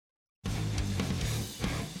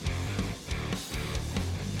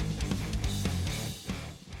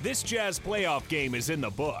This Jazz playoff game is in the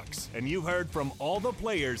books, and you heard from all the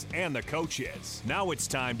players and the coaches. Now it's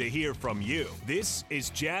time to hear from you. This is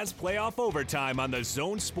Jazz Playoff Overtime on the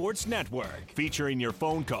Zone Sports Network, featuring your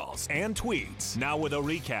phone calls and tweets. Now with a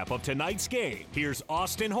recap of tonight's game, here's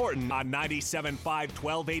Austin Horton on 97.5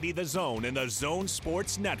 1280 The Zone and the Zone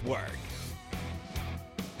Sports Network.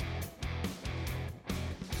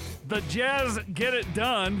 The Jazz get it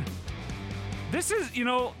done. This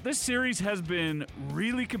series has been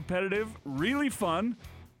really competitive, really fun,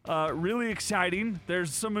 really exciting.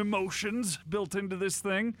 There's some emotions built into this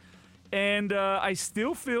thing. And I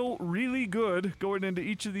still feel really good going into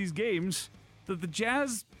each of these games that the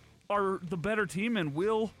Jazz are the better team and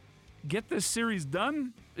will get this series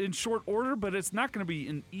done in short order, but it's not going to be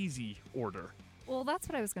in easy order. Well, that's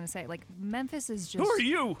what I was going to say. Like, Memphis is just... Who are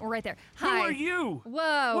you? Right there. Hi. Who are you?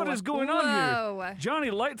 Whoa. What is going on here?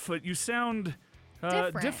 Johnny Lightfoot, you sound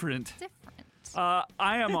different. I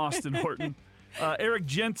am Austin Horton. Eric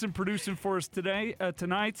Jensen producing for us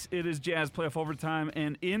tonight. It is Jazz Playoff Overtime,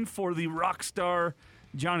 and in for the rock star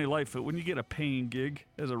Johnny Lightfoot. When you get a paying gig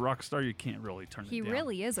as a rock star, you can't really turn it down. He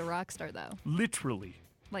really is a rock star, though. Literally.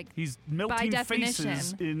 Like, he's melting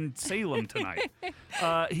faces in Salem tonight.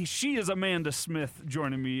 She is Amanda Smith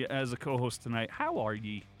joining me as a co-host tonight. How are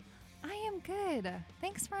ye? I am good.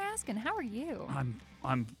 Thanks for asking. How are you?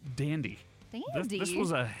 I'm dandy. Dandy? This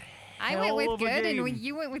was a I went with good, game. and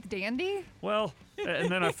you went with dandy? Well, and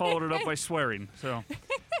then I followed it up by swearing. So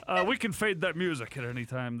we can fade that music at any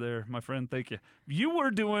time there, my friend. Thank you. You were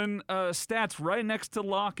doing stats right next to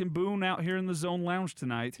Locke and Boone out here in the Zone Lounge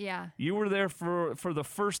tonight. Yeah. You were there for the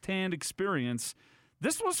first-hand experience.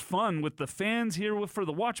 This was fun with the fans here for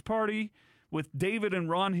the watch party, with David and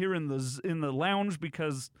Ron here in the lounge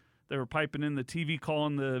because they were piping in the TV call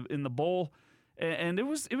in the bowl. And it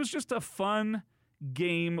was just a fun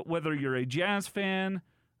game, whether you're a Jazz fan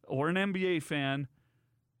or an NBA fan.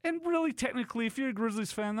 And really, technically, if you're a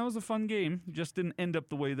Grizzlies fan, that was a fun game. It just didn't end up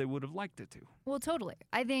the way they would have liked it to. Well, totally.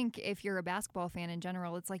 I think if you're a basketball fan in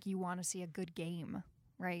general, it's like you want to see a good game,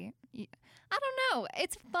 right? I don't know.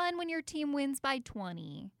 It's fun when your team wins by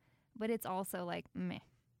 20, but it's also like, meh.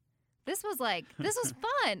 This was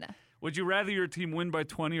fun. Would you rather your team win by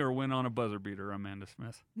 20 or win on a buzzer beater, Amanda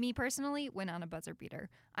Smith? Me personally, win on a buzzer beater.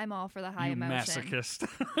 I'm all for the high emotion. Masochist.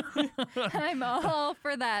 I'm all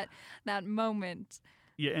for that moment.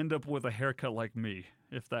 You end up with a haircut like me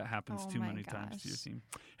if that happens too many times to your team.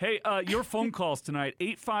 Hey, your phone calls tonight,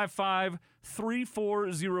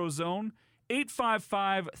 855-340-ZONE,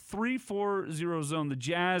 855-340-ZONE. The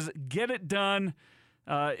Jazz get it done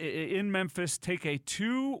in Memphis, take a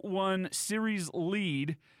 2-1 series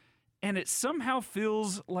lead. And it somehow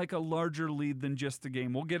feels like a larger lead than just the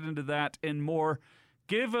game. We'll get into that and more.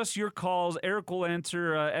 Give us your calls. Eric will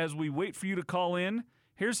answer as we wait for you to call in.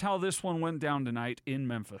 Here's how this one went down tonight in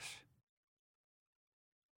Memphis.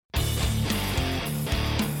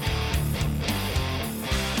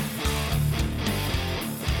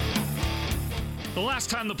 The last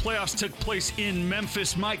time the playoffs took place in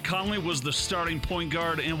Memphis, Mike Conley was the starting point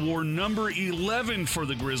guard and wore number 11 for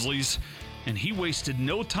the Grizzlies. And he wasted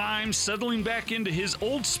no time settling back into his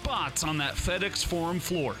old spots on that FedEx Forum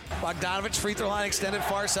floor. Bogdanovich, free throw line extended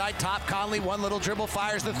far side, top Conley, one little dribble,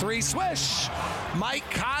 fires the three, swish! Mike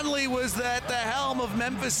Conley was at the helm of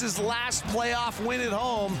Memphis's last playoff win at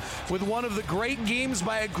home with one of the great games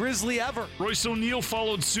by a Grizzly ever. Royce O'Neal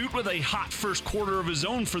followed suit with a hot first quarter of his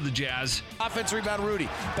own for the Jazz. Offense rebound, Rudy.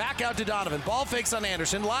 Back out to Donovan. Ball fakes on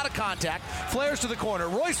Anderson. A lot of contact. Flares to the corner.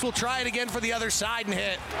 Royce will try it again for the other side and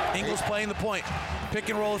hit. Ingles playing the point. Pick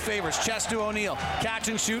and roll with Favors. Chest to O'Neal. Catch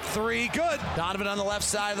and shoot three. Good. Donovan on the left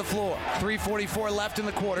side of the floor. 3:44 left in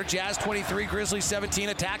the quarter. Jazz 23, Grizzlies 17.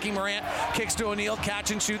 Attacking Morant. Kicks to O'Neal.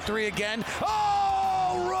 Catch and shoot three again.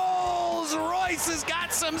 Oh, rolls. Royce has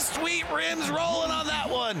got some sweet rims rolling on that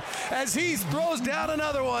one as he throws down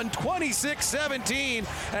another one. 26-17.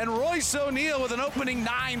 And Royce O'Neal with an opening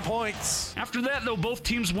 9 points. After that, though, both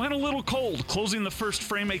teams went a little cold, closing the first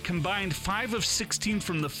frame a combined 5 of 16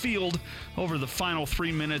 from the field over the final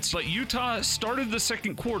 3 minutes. But Utah started the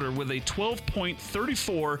second quarter with a 12-point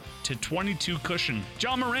 34-22 cushion.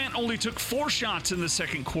 Ja Morant only took 4 shots in the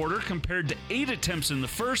second quarter compared to 8 attempts in the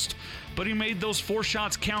first, but he made those 4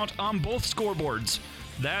 shots count on both scoreboards,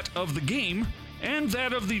 that of the game and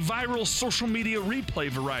that of the viral social media replay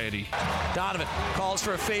variety. Donovan calls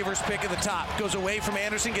for a Favors pick at the top. Goes away from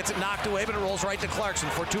Anderson, gets it knocked away, but it rolls right to Clarkson.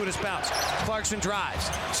 Fortuitous bounce. Clarkson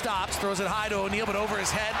drives, stops, throws it high to O'Neal, but over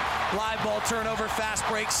his head. Live ball turnover, fast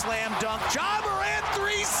break, slam dunk. Ja Morant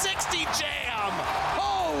 360 jam!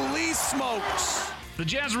 Holy smokes! The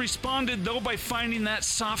Jazz responded, though, by finding that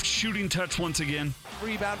soft shooting touch once again.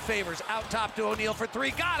 Rebound Favors, out top to O'Neal for three.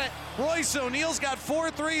 Got it! Royce O'Neal's got 4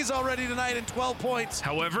 threes already tonight and 12 points.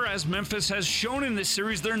 However, as Memphis has shown in this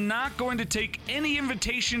series, they're not going to take any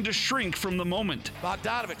invitation to shrink from the moment.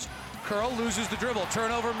 Bogdanovich, curl, loses the dribble.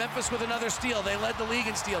 Turnover, Memphis with another steal. They led the league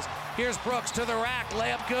in steals. Here's Brooks to the rack,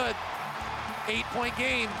 layup good. 8-point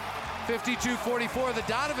game, 52-44. The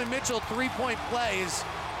Donovan Mitchell three-point play is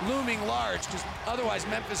looming large because otherwise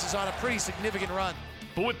Memphis is on a pretty significant run.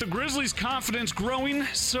 But with the Grizzlies' confidence growing,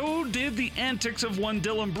 so did the antics of one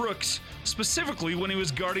Dillon Brooks, specifically when he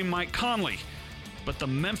was guarding Mike Conley. But the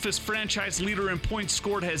Memphis franchise leader in points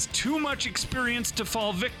scored has too much experience to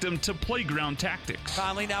fall victim to playground tactics.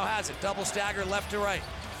 Conley now has it. Double stagger left to right.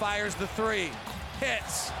 Fires the three.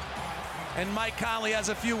 Hits. And Mike Conley has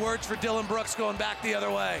a few words for Dillon Brooks going back the other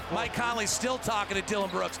way. Mike Conley's still talking to Dillon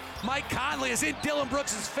Brooks. Mike Conley is in Dillon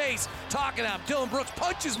Brooks' face talking to him. Dillon Brooks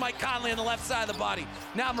punches Mike Conley on the left side of the body.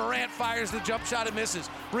 Now Morant fires the jump shot and misses.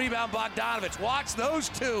 Rebound Bogdanovich. Watch those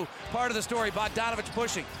two. Part of the story. Bogdanovich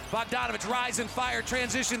pushing. Bogdanovich rise and fire.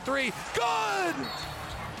 Transition three. Good!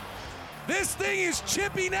 This thing is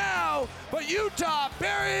chippy now, but Utah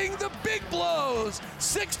burying the big blows.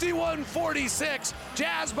 61-46,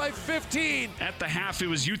 Jazz by 15. At the half, it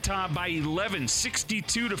was Utah by 11,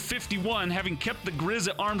 62-51, having kept the Grizz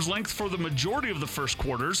at arm's length for the majority of the first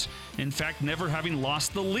quarters. In fact, never having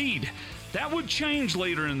lost the lead. That would change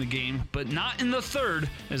later in the game, but not in the third,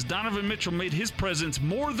 as Donovan Mitchell made his presence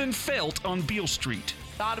more than felt on Beale Street.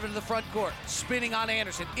 Donovan to the front court, spinning on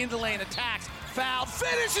Anderson, into lane, attacks, foul,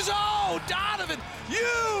 finishes. Oh, Donovan,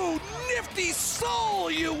 you nifty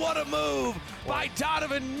soul, you want to move by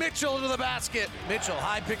Donovan Mitchell to the basket. Mitchell,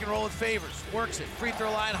 high pick and roll with Favors, works it, free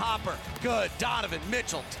throw line, Hopper, good. Donovan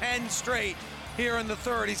Mitchell, 10 straight. Here in the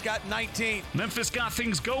third, he's got 19. Memphis got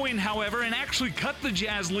things going, however, and actually cut the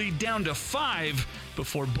Jazz lead down to 5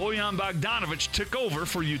 before Bojan Bogdanović took over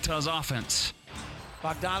for Utah's offense.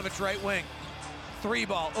 Bogdanović right wing. Three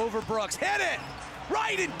ball over Brooks. Hit it!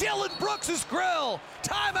 Right in Dillon Brooks' grill.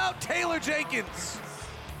 Timeout Taylor Jenkins.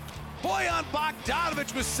 Bojan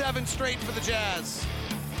Bogdanović with 7 straight for the Jazz.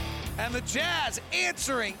 And the Jazz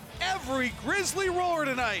answering every Grizzly roar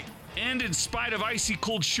tonight. And in spite of icy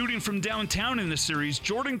cold shooting from downtown in the series,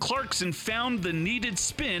 Jordan Clarkson found the needed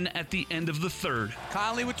spin at the end of the third.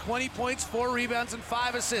 Conley with 20 points, 4 rebounds, and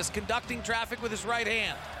 5 assists, conducting traffic with his right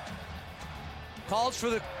hand. Calls for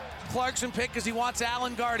the Clarkson pick because he wants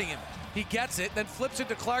Allen guarding him. He gets it, then flips it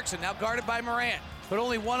to Clarkson, now guarded by Morant. But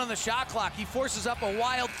only 1 on the shot clock. He forces up a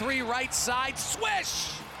wild 3 right side.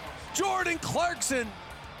 Swish! Jordan Clarkson.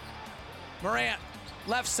 Morant,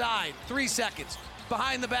 left side, 3 seconds.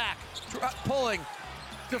 Behind the back, pulling,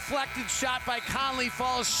 deflected shot by Conley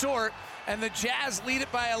falls short, and the Jazz lead it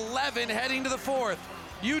by 11 heading to the fourth.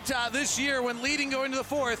 Utah this year, when leading going to the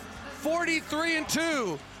fourth,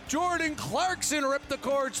 43-2. Jordan Clarkson ripped the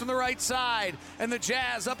cords from the right side, and the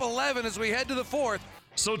Jazz up 11 as we head to the fourth.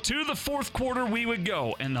 So to the fourth quarter we would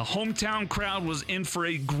go, and the hometown crowd was in for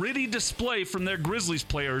a gritty display from their Grizzlies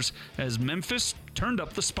players as Memphis turned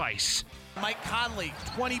up the spice. Mike Conley,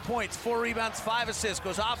 20 points, 4 rebounds, 5 assists,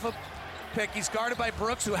 goes off a pick. He's guarded by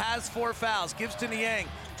Brooks, who has 4 fouls. Gives to Niang.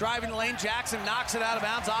 Driving the lane, Jackson knocks it out of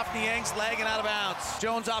bounds, off Niang's leg and out of bounds.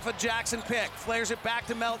 Jones off a Jackson pick, flares it back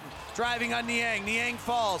to Melton. Driving on Niang. Niang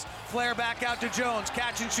falls. Flare back out to Jones.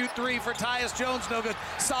 Catch and shoot 3 for Tyus Jones, no good.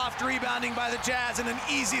 Soft rebounding by the Jazz and an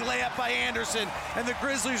easy layup by Anderson. And the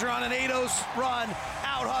Grizzlies are on an 8-0 run,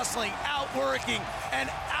 out hustling, out working, and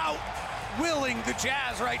out willing the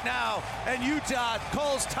Jazz right now, and Utah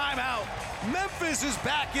calls timeout. Memphis is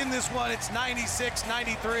back in this one. It's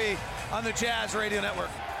 96-93 on the Jazz Radio Network.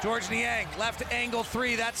 George Niang, left angle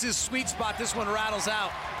 3. That's his sweet spot. This one rattles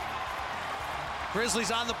out.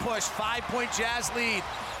 Grizzlies on the push. 5-point Jazz lead.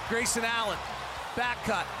 Grayson Allen, back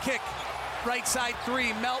cut, kick, right side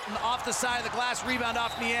 3. Melton off the side of the glass. Rebound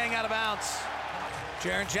off Niang, out of bounds.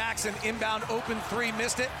 Jaren Jackson, inbound open 3,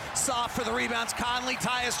 missed it. Soft for the rebounds, Conley.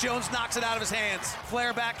 Tyus Jones knocks it out of his hands.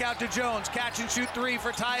 Flare back out to Jones. Catch and shoot 3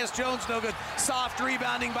 for Tyus Jones, no good. Soft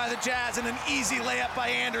rebounding by the Jazz and an easy layup by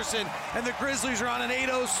Anderson. And the Grizzlies are on an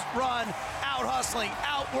 8-0 run, out hustling,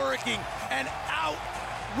 out working, and out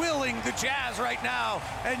willing the Jazz right now.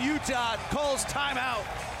 And Utah calls timeout.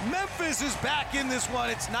 Memphis is back in this one.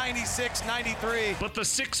 It's 96-93. But the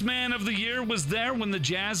 6th man of the year was there when the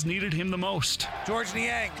Jazz needed him the most. George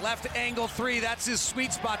Niang, left angle 3. That's his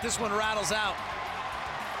sweet spot. This one rattles out.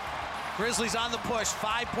 Grizzlies on the push.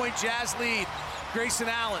 5-point Jazz lead. Grayson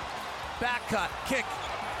Allen, back cut, kick,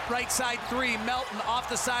 right side 3. Melton off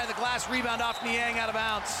the side of the glass. Rebound off Niang, out of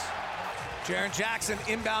bounds. Jaren Jackson,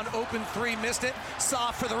 inbound open three, missed it.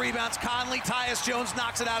 Soft for the rebounds. Conley, Tyus Jones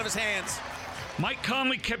knocks it out of his hands. Mike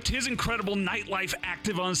Conley kept his incredible nightlife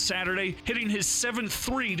active on Saturday, hitting his 7th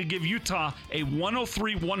three to give Utah a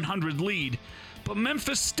 103-100 lead. But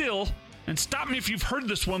Memphis still, and stop me if you've heard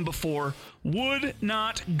this one before, would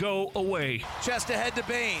not go away. Chest ahead to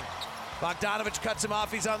Bane. Bogdanovich cuts him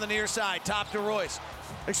off. He's on the near side. Top to Royce.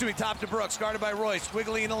 Top to Brooks. Guarded by Royce.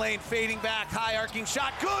 Wiggly in the lane. Fading back. High arcing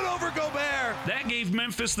shot. Good over Gobert. That gave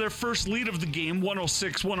Memphis their first lead of the game,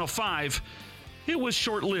 106-105. It was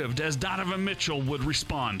short-lived as Donovan Mitchell would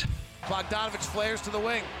respond. Bogdanovich flares to the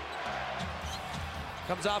wing.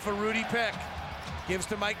 Comes off a Rudy pick. Gives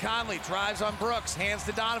to Mike Conley. Drives on Brooks. Hands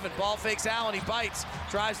to Donovan. Ball fakes Allen. He bites.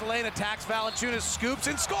 Drives the lane. Attacks Valanciunas. Scoops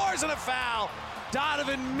and scores, and a foul.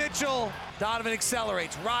 Donovan Mitchell. Donovan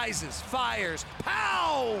accelerates, rises, fires.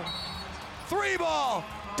 Pow! 3-ball.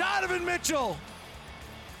 Donovan Mitchell.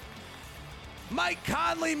 Mike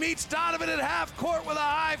Conley meets Donovan at half court with a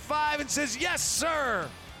high five and says, yes, sir.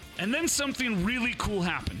 And then something really cool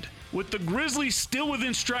happened. With the Grizzlies still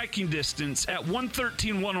within striking distance at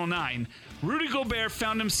 113-109, Rudy Gobert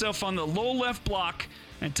found himself on the low left block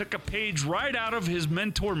and took a page right out of his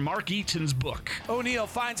mentor Mark Eaton's book. O'Neal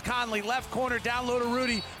finds Conley, left corner, down low to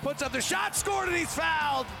Rudy, puts up the shot, scored, and he's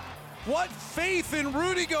fouled. What faith in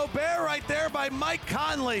Rudy Gobert right there by Mike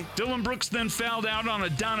Conley. Dylan Brooks then fouled out on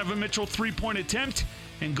a Donovan Mitchell three-point attempt,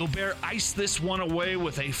 and Gobert iced this one away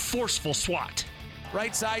with a forceful swat.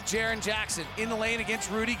 Right side, Jaren Jackson in the lane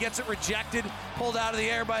against Rudy, gets it rejected, pulled out of the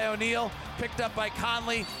air by O'Neal, picked up by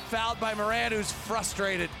Conley, fouled by Moran, who's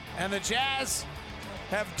frustrated. And the Jazz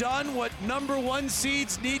have done what number 1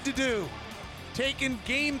 seeds need to do. Taken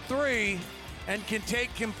game 3 and can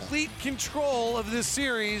take complete control of this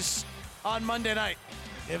series on Monday night,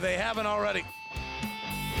 if they haven't already.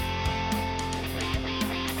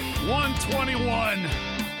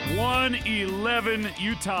 121-111.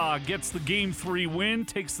 Utah gets the game 3 win,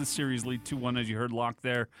 takes the series lead 2-1, as you heard Locke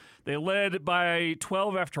there. They led by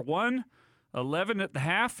 12 after 1, 11 at the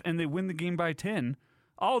half, and they win the game by 10.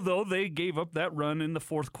 Although they gave up that run in the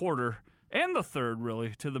fourth quarter and the third,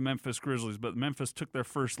 really, to the Memphis Grizzlies. But Memphis took their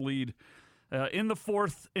first lead in the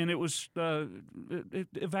fourth, and it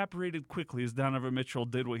evaporated quickly as Donovan Mitchell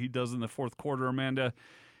did what he does in the fourth quarter, Amanda.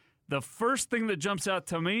 The first thing that jumps out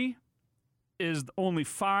to me is only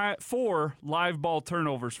 4 live ball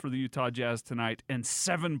turnovers for the Utah Jazz tonight and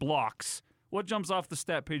 7 blocks. What jumps off the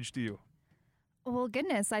stat page to you? Well,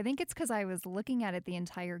 goodness, I think it's because I was looking at it the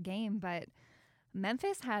entire game, but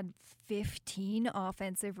Memphis had 15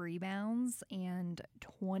 offensive rebounds and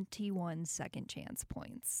 21 second chance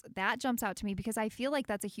points. That jumps out to me because I feel like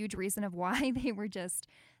that's a huge reason of why they were just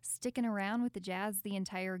sticking around with the Jazz the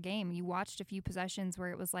entire game. You watched a few possessions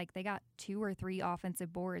where it was like they got 2 or 3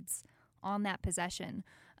 offensive boards on that possession.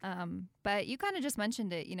 But you kind of just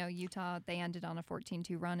mentioned it. Utah, they ended on a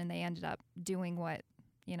 14-2 run, and they ended up doing what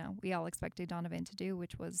we all expected Donovan to do,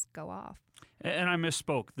 which was go off. And I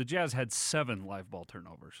misspoke. The Jazz had 7 live ball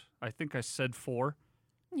turnovers. I think I said 4.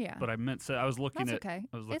 Yeah. But I meant I was looking That's at okay.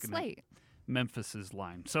 It's at late. Memphis's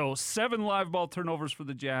line. So 7 live ball turnovers for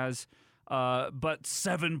the Jazz, but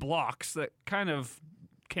 7 blocks. That kind of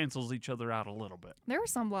cancels each other out a little bit. There were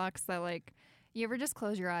some blocks that you ever just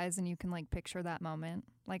close your eyes and you can picture that moment.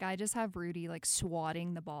 I just have Rudy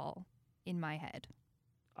swatting the ball in my head.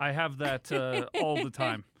 I have that all the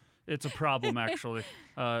time. It's a problem, actually.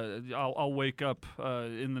 I'll wake up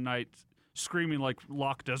in the night screaming like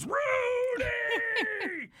Locke does, Rudy!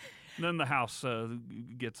 And then the house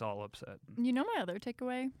gets all upset. My other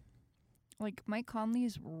takeaway? Mike Conley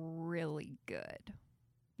is really good.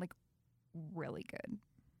 Really good.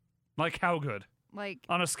 How good?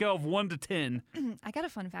 On a scale of 1 to 10. I got a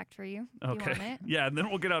fun fact for you. Okay. Do you want it? Yeah, and then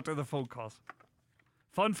we'll get out to the phone calls.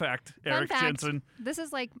 Fun fact, Eric Jensen. This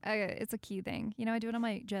is it's a key thing. I do it on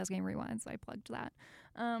my Jazz Game Rewind, so I plugged that.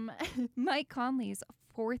 Mike Conley's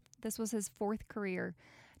this was his 4th career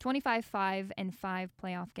 25-5 and 5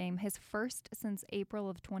 playoff game, his first since April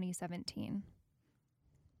of 2017.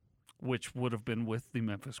 Which would have been with the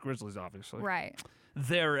Memphis Grizzlies, obviously. Right.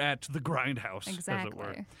 There at the grindhouse, exactly. As it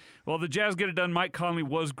were. Well, the Jazz get it done. Mike Conley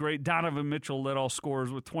was great. Donovan Mitchell led all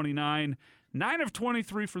scorers with 29, 9 of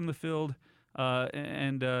 23 from the field.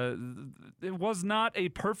 It was not a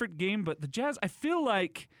perfect game, but the Jazz, I feel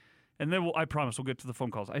like, and then I promise we'll get to the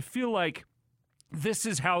phone calls. I feel like this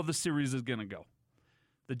is how the series is going to go.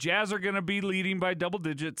 The Jazz are going to be leading by double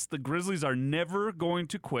digits. The Grizzlies are never going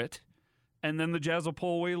to quit, and then the Jazz will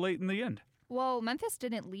pull away late in the end. Well, Memphis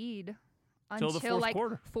didn't lead until the fourth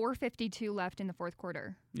quarter. 4:52 left in the fourth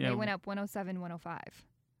quarter. Yeah. They went up 107-105.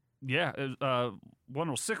 Yeah,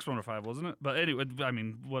 106, 105, wasn't it? But anyway, I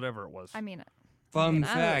mean, whatever it was. Fun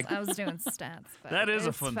fact. I was doing stats. But That is a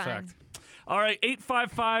it's fun fine. fact. All right,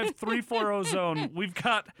 855-340-ZONE. We've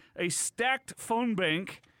got a stacked phone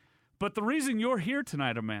bank, but the reason you're here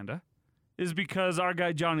tonight, Amanda, is because our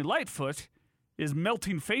guy Johnny Lightfoot is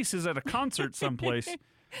melting faces at a concert someplace.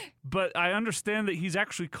 But I understand that he's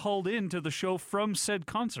actually called in to the show from said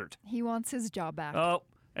concert. He wants his job back. Oh,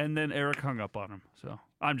 and then Eric hung up on him. So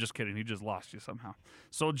I'm just kidding. He just lost you somehow.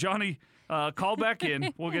 So, Johnny, call back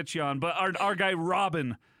in. We'll get you on. But our guy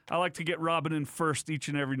Robin, I like to get Robin in first each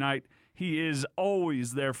and every night. He is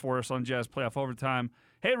always there for us on Jazz Playoff Overtime.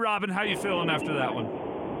 Hey, Robin, how you feeling after that one?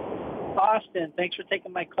 Austin, thanks for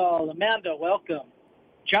taking my call. Amanda, welcome.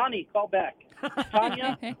 Johnny, call back.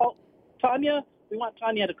 Tanya, Tanya, we want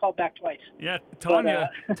Tanya to call back twice. Yeah,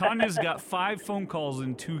 Tanya's got 5 phone calls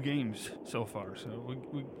in 2 games so far. So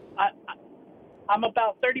I'm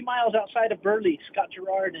about 30 miles outside of Burley, Scott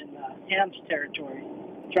Gerard, and Ham's territory,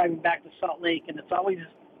 driving back to Salt Lake, and it's always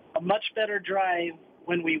a much better drive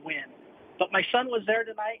when we win. But my son was there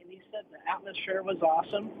tonight, and he said the atmosphere was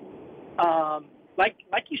awesome. Like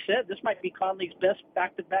you said, this might be Conley's best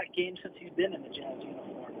back-to-back game since he's been in the Jazz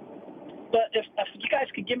uniform. But if you guys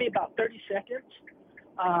could give me about 30 seconds,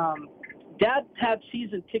 Dad had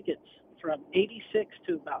season tickets from 86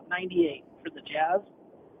 to about 98 for the Jazz.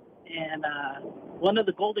 And one of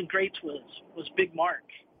the Golden Greats was Big Mark.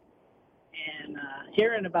 And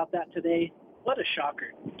hearing about that today, what a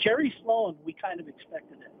shocker. Jerry Sloan, we kind of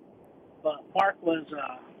expected it. But Mark was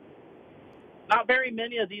not very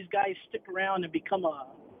many of these guys stick around and become a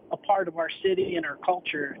part of our city and our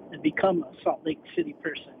culture and become a Salt Lake City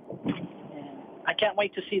person. And I can't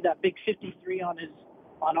wait to see that big 53 on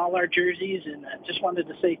all our jerseys. And just wanted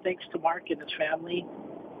to say thanks to Mark and his family.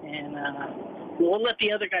 And we'll let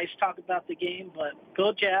the other guys talk about the game, but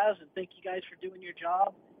go Jazz, and thank you guys for doing your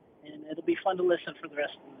job, and it'll be fun to listen for the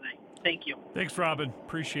rest of the night. Thank you. Thanks, Robin.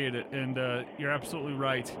 Appreciate it. And you're absolutely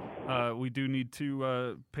right. We do need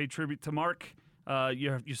to pay tribute to Mark.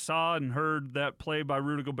 You saw and heard that play by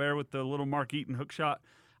Rudy Gobert with the little Mark Eaton hook shot.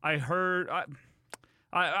 I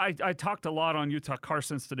talked a lot on Utah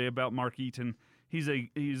Carsons today about Mark Eaton. He's an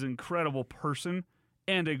incredible person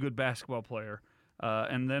and a good basketball player.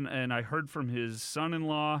 And I heard from his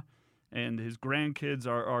son-in-law and his grandkids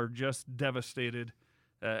are just devastated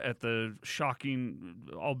at the shocking,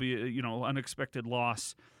 albeit unexpected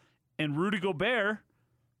loss. And Rudy Gobert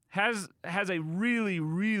has a really,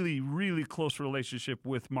 really, really close relationship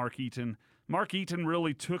with Mark Eaton. Mark Eaton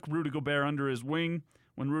really took Rudy Gobert under his wing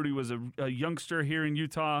when Rudy was a youngster here in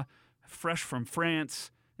Utah, fresh from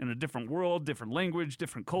France, in a different world, different language,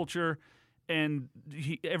 different culture. And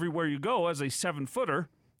everywhere you go as a 7-footer,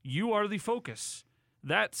 you are the focus.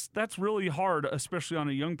 That's really hard, especially on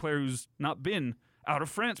a young player who's not been out of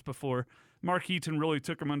France before. Mark Eaton really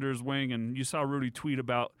took him under his wing, and you saw Rudy tweet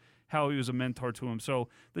about how he was a mentor to him. So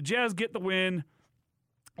the Jazz get the win.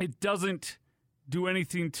 It doesn't do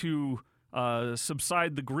anything to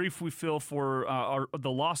subside the grief we feel for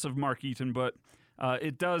the loss of Mark Eaton, but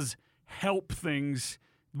it does help things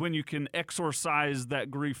when you can exorcise that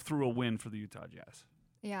grief through a win for the Utah Jazz.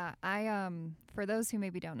 Yeah, I for those who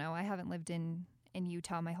maybe don't know, I haven't lived in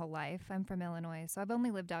Utah my whole life. I'm from Illinois, so I've only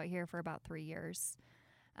lived out here for about 3 years.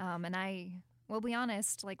 And I will be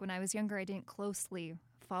honest, like when I was younger, I didn't closely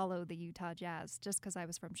follow the Utah Jazz just because I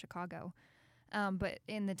was from Chicago. But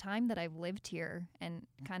in the time that I've lived here, and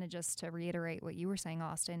kind of just to reiterate what you were saying,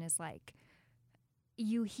 Austin, is like,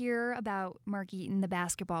 you hear about Mark Eaton, the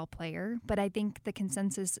basketball player, but I think the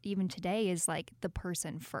consensus even today is like the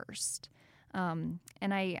person first. And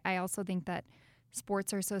I also think that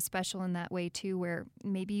sports are so special in that way too, where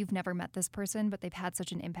maybe you've never met this person, but they've had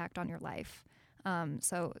such an impact on your life.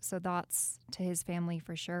 So thoughts to his family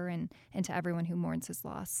for sure, and to everyone who mourns his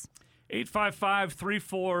loss.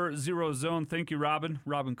 855-340-ZONE. Thank you, Robin.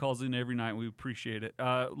 Robin calls in every night. We appreciate it.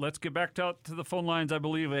 Let's get back to the phone lines. I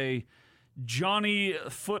believe a Johnny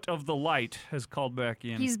Foot of the Light has called back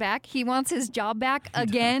in. He's back. He wants his job back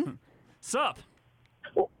again. Sup?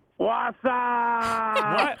 What's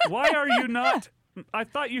up? Why are you not? I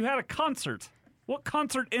thought you had a concert. What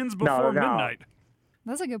concert ends before midnight?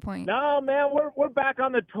 That's a good point. No, man, we're back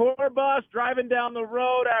on the tour bus, driving down the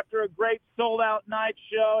road after a great sold-out night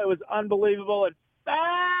show. It was unbelievable and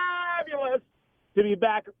fabulous to be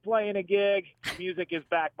back playing a gig. Music is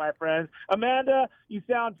back, my friends. Amanda, you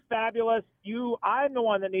sound fabulous. I'm the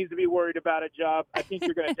one that needs to be worried about a job. I think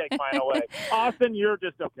you're going to take mine away. Austin, you're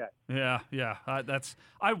just okay. Yeah.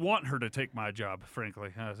 I want her to take my job,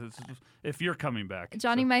 frankly, if you're coming back.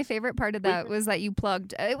 Johnny, my favorite part of that was that you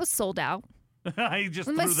plugged. It was sold out. I just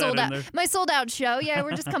my threw sold that out, in there. my sold out show. Yeah,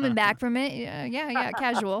 we're just coming back from it. Yeah,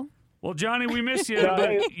 casual. Well, Johnny, we miss you,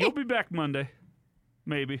 but you'll be back Monday,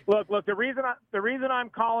 maybe. Look. The reason I'm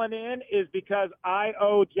calling in is because I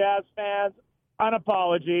owe Jazz fans an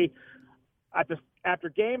apology. After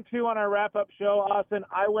Game 2 on our wrap-up show, Austin,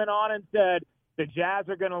 I went on and said the Jazz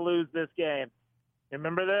are going to lose this game.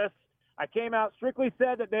 Remember this? I came out, strictly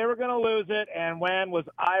said that they were going to lose it, and when was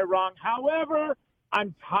I wrong? However,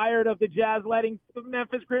 I'm tired of the Jazz letting the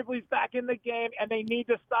Memphis Grizzlies back in the game, and they need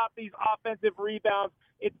to stop these offensive rebounds.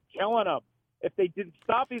 It's killing them. If they did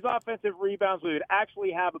stop these offensive rebounds, we would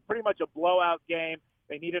actually have pretty much a blowout game.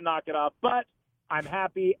 They need to knock it off. But I'm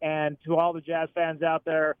happy, and to all the Jazz fans out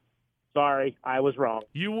there, sorry, I was wrong.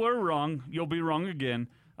 You were wrong. You'll be wrong again.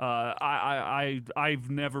 I've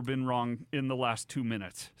never been wrong in the last 2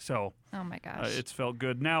 minutes, so Oh my gosh, it's felt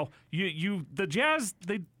good. Now the Jazz,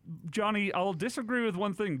 Johnny, I'll disagree with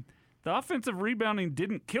one thing. The offensive rebounding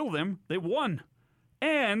didn't kill them; they won,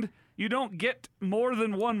 and you don't get more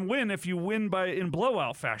than one win if you win in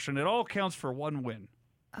blowout fashion. It all counts for one win.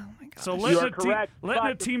 oh my gosh. So letting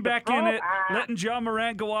a team back in it, letting John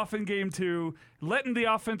Morant go off in Game 2, letting the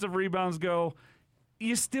offensive rebounds go.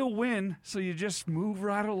 You still win, so you just move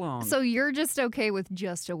right along. So you're just okay with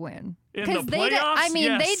just a win? In the playoffs, they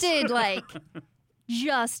yes. did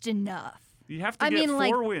just enough. You have to get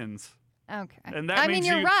 4 wins. Okay. And that means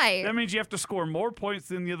you're right. That means you have to score more points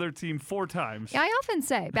than the other team 4 times. Yeah, I often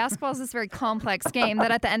say basketball is this very complex game that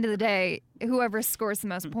at the end of the day, whoever scores the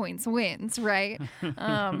most points wins, right?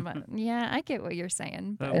 Yeah, I get what you're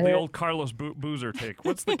saying. The old Carlos Boozer take.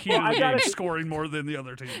 What's the key to the game? Scoring more than the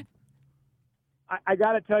other team. I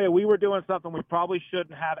got to tell you, we were doing something we probably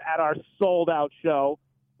shouldn't have at our sold-out show,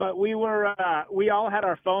 but we all had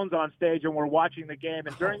our phones on stage and we're watching the game.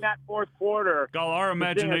 And during that fourth quarter, our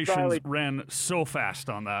imaginations ran so fast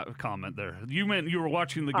on that comment there. You meant you were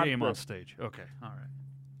watching the game on stage. Okay, all right.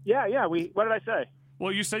 Yeah. What did I say?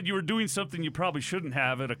 Well, you said you were doing something you probably shouldn't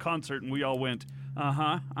have at a concert, and we all went,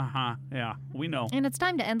 yeah, we know. And it's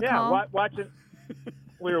time to end the call. Yeah, watching.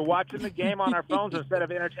 We were watching the game on our phones instead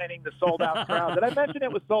of entertaining the sold-out crowd. Did I mention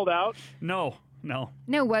it was sold out? No. No,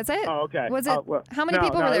 was it? Oh, okay. Was it? How many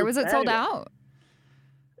people were there? Was it sold out?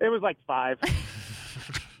 It was like 5.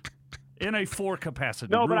 In a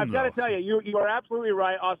 4-capacity No, room, but I've got to though. tell you are absolutely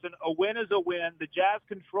right, Austin. A win is a win. The Jazz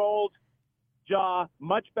controlled Ja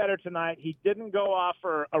much better tonight. He didn't go off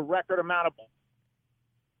for a record amount of,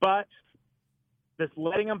 but just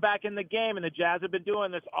letting him back in the game, and the Jazz have been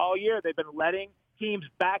doing this all year. They've been letting teams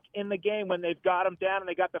back in the game when they've got them down and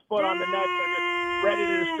they got the foot on the neck. They're just ready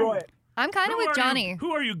to destroy it. I'm kind of with Johnny.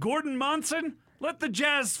 Who are you, Gordon Monson? Let the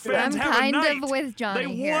Jazz fans I'm have a night. kind of with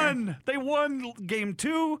Johnny here. They won Game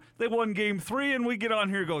 2. They won Game 3, and we get on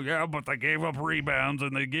here and go, yeah, but they gave up rebounds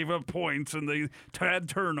and they gave up points and they had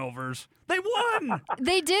turnovers. They won.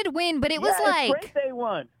 They did win, but it was it's great they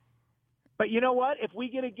won. But you know what? If we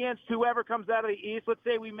get against whoever comes out of the East, let's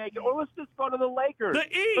say we make it, or let's just go to the Lakers. The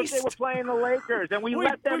East. Let's say we're playing the Lakers, and we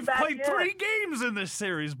let them back in. We've played 3 games in this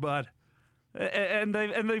series, bud, and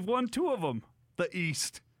they've won 2 of them. The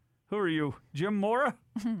East. Who are you, Jim Mora?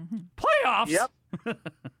 Playoffs. Yep.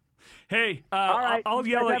 Hey, all right. I'll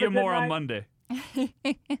yell at you more night. on Monday.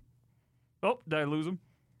 Oh, did I lose him?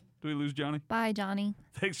 Did we lose Johnny? Bye, Johnny.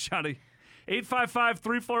 Thanks, Johnny.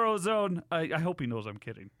 855-340-ZONE. I hope he knows I'm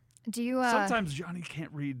kidding. Do you? Sometimes Johnny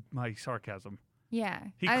can't read my sarcasm. Yeah.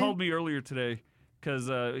 He called me earlier today because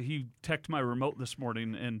he teched my remote this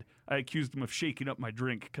morning, and I accused him of shaking up my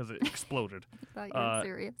drink because it exploded. I thought you were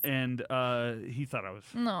serious. And he thought I was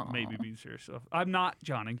maybe being serious. So I'm not,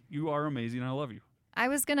 Johnny. You are amazing. I love you. I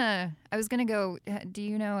was gonna go. Do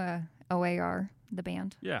you know OAR, the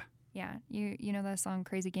band? Yeah. Yeah. You know that song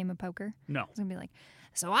 "Crazy Game of Poker"? No. I was gonna be like,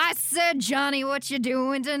 so I said, Johnny, what you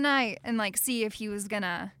doing tonight? And see if he was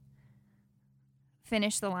gonna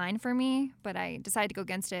finish the line for me, but I decided to go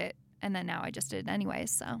against it, and then now I just did it anyways,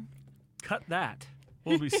 so. Cut that.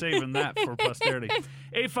 We'll be saving that for posterity.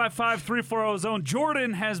 855-340-ZONE.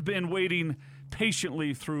 Jordan has been waiting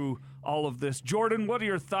patiently through all of this. Jordan, what are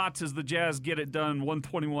your thoughts as the Jazz get it done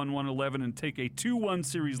 121-111 and take a 2-1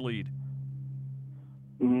 series lead?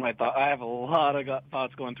 I have a lot of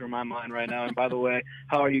thoughts going through my mind right now. And by the way,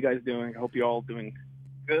 how are you guys doing? I hope you're all doing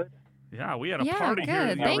good. Yeah, we had a party here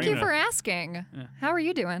in the Thank you arena. for asking. Yeah. How are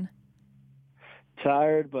you doing?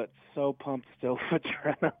 Tired, but so pumped still with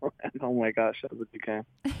adrenaline. Oh my gosh, that was a good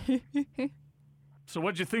game. So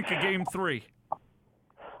what'd you think of Game 3?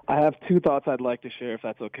 I have 2 thoughts I'd like to share, if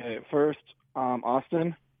that's okay. First,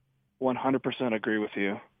 Austin, 100% agree with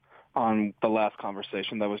you on the last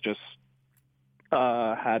conversation that was just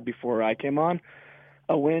had before I came on.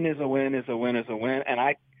 a win is a win is a win is a win. And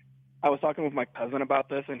I was talking with my cousin about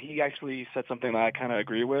this, and he actually said something that I kind of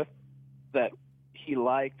agree with, that he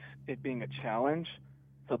liked it being a challenge.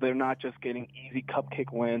 So they're not just getting easy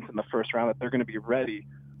cupcake wins in the first round, that they're going to be ready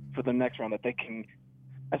for the next round, that they can,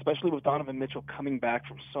 especially with Donovan Mitchell coming back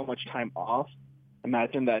from so much time off.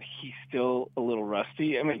 Imagine that he's still a little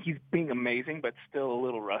rusty. I mean, he's being amazing, but still a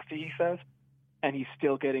little rusty, he says. And he's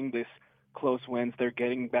still getting this close wins. They're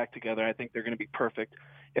getting back together. I think they're going to be perfect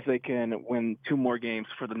if they can win 2 more games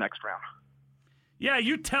for the next round. Yeah,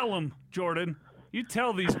 you tell them, Jordan. You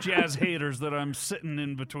tell these Jazz haters that I'm sitting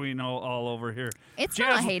in between all over here. It's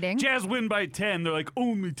Jazz, not hating. Jazz win by 10. They're like,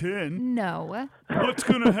 only 10? No. What's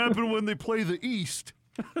going to happen when they play the East?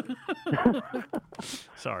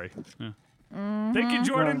 Sorry. Yeah. Thank you,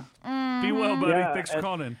 Jordan. Be well, buddy. Yeah, Thanks for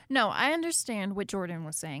calling in. No, I understand what Jordan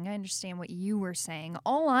was saying. I understand what you were saying.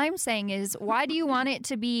 All I'm saying is, why do you want it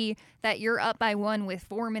to be that you're up by 1 with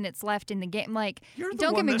 4 minutes left in the game? Like, You're the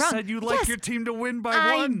don't one get me that wrong. said you'd like Yes, your team to win by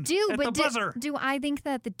I 1 do, at but the buzzer. do I think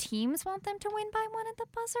that the teams want them to win by 1 at the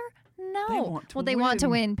buzzer? No. They want to they want to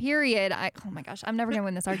win. win, period. Oh my gosh, I'm never going to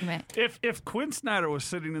win this argument. If Quinn Snyder was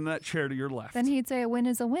sitting in that chair to your left, Then he'd say a win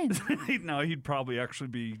is a win. no, he'd probably actually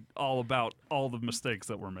be all about all the mistakes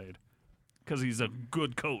that were made because he's a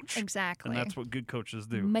good coach. Exactly. And that's what good coaches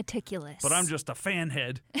do. Meticulous. But I'm just a fan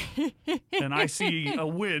head, and I see a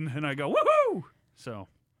win, and I go, woohoo! So,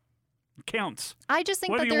 it counts. I just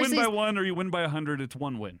think Whether that you there's win these... by 1 or you win by 100, it's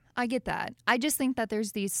 1 win. I get that. I just think that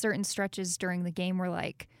there's these certain stretches during the game where,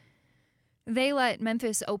 like, they let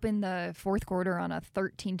Memphis open the fourth quarter on a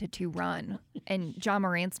 13-2 run, and John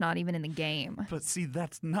Morant's not even in the game. But see,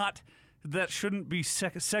 that shouldn't be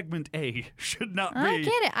segment A. Should not be. I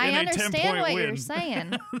get it. I in a understand 10-point what win. you're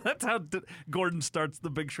saying. That's how Gordon starts the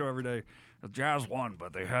big show every day. The Jazz won,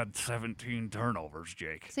 but they had 17 turnovers,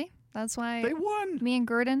 Jake. See? That's why They won. me and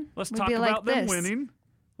Gordon Let's would talk be about like them this. winning.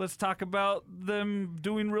 Let's talk about them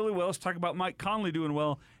doing really well. Let's talk about Mike Conley doing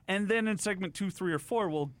well. And then in segment 2, 3, or 4,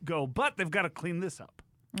 we'll go, but they've got to clean this up.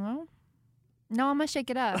 Well, no, I'm going to shake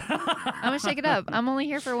it up. I'm only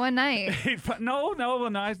here for one night. No,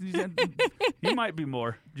 you might be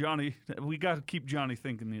more. Johnny, we got to keep Johnny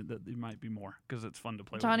thinking that he might be more because it's fun to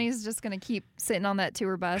play Johnny's just going to keep sitting on that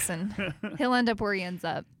tour bus, and he'll end up where he ends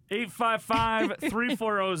up.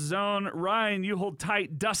 855-340-ZONE. Ryan, you hold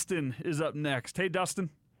tight. Dustin is up next. Hey, Dustin.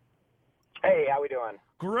 Hey, how we doing?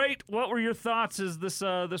 Great. What were your thoughts as this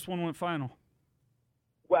one went final?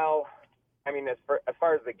 Well, I mean, as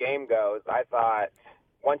far as the game goes, I thought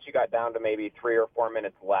once you got down to maybe 3 or 4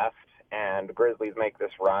 minutes left and the Grizzlies make this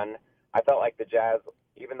run, I felt like the Jazz,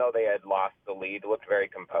 even though they had lost the lead, looked very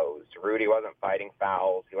composed. Rudy wasn't fighting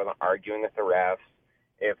fouls. He wasn't arguing with the refs.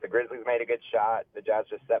 If the Grizzlies made a good shot, the Jazz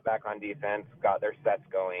just set back on defense, got their sets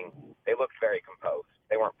going. They looked very composed.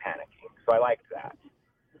 They weren't panicking. So I liked that.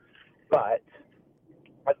 But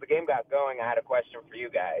as the game got going, I had a question for you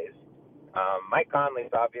guys. Mike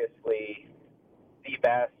Conley's obviously the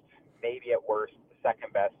best, maybe at worst, the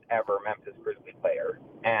second best ever Memphis Grizzlies player.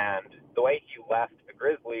 And the way he left the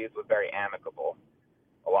Grizzlies was very amicable.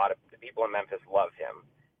 A lot of the people in Memphis love him.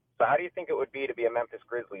 So how do you think it would be to be a Memphis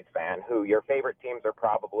Grizzlies fan who your favorite teams are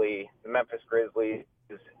probably the Memphis Grizzlies,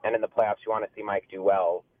 and in the playoffs you want to see Mike do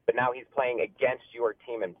well, but now he's playing against your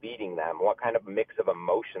team and beating them? What kind of mix of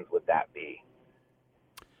emotions would that be?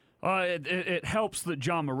 It helps that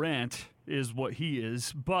John Morant is what he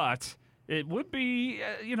is, but it would be,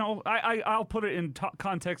 I'll put it in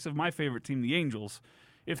context of my favorite team, the Angels.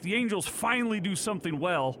 If the Angels finally do something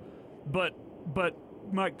well, but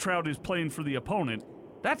Mike Trout is playing for the opponent,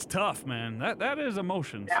 that's tough, man. That is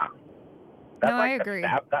emotions. Yeah. That's I agree.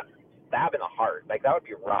 Stab in the heart. Like, that would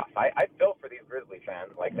be rough. I feel for these Grizzly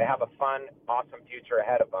fans. Like, they have a fun, awesome future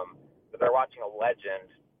ahead of them, but they're watching a legend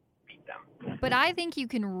beat them. But I think you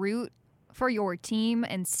can root for your team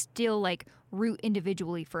and still, like, root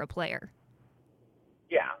individually for a player.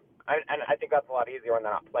 Yeah. And I think that's a lot easier when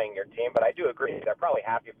they're not playing your team, but I do agree. They're probably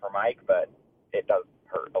happy for Mike, but it does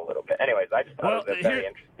hurt a little bit. Anyways, I just thought it was very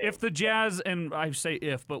interesting. If the Jazz, and I say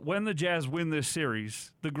if, but when the Jazz win this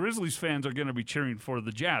series, the Grizzlies fans are going to be cheering for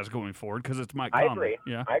the Jazz going forward because it's Mike Conley. I agree.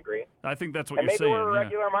 Yeah, I agree. I think that's what and you're saying. maybe we're a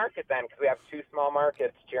regular market then because we have 2 small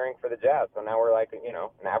markets cheering for the Jazz. So now we're like, an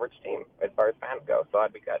average team as far as fans go. So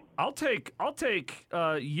that'd be good. I'll take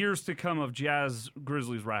years to come of Jazz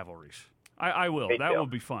Grizzlies rivalries. I will. Me that too. would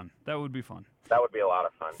be fun. That would be fun. That would be a lot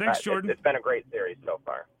of fun. Thanks, Jordan. It's been a great series so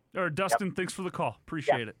far. Dustin, Thanks for the call.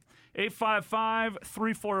 Appreciate it.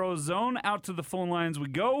 855-340-ZONE. Out to the phone lines we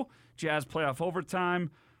go. Jazz playoff overtime.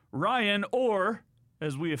 Ryan, or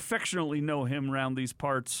as we affectionately know him around these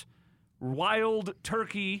parts, Wild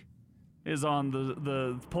Turkey is on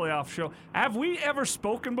the playoff show. Have we ever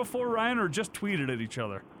spoken before, Ryan, or just tweeted at each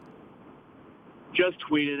other? Just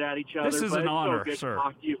tweeted at each other. This is but an it's honor, so good sir. To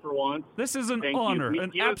talk to you for once. This is an Thank honor, you.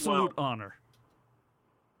 an You as absolute well. honor.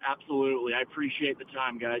 Absolutely. I appreciate the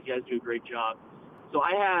time, guys. You guys do a great job. So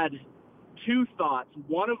I had two thoughts.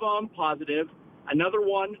 One of them positive. Another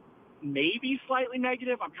one maybe slightly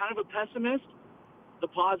negative. I'm kind of a pessimist. The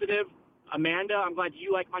positive, Amanda, I'm glad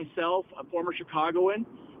you, like myself, a former Chicagoan,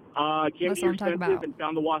 came to your senses and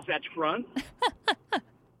found the Wasatch Front.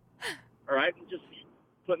 All right, just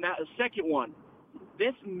putting that. A second one,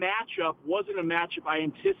 this matchup wasn't a matchup I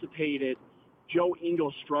anticipated Joe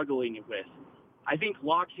Ingles struggling with. I think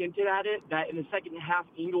Locke hinted at it, that in the second half,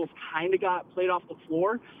 Ingles kind of got played off the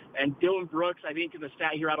floor. And Dylan Brooks, I think in the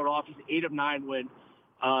stat here rattled off, he's 8 of 9 when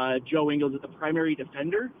Joe Ingles is the primary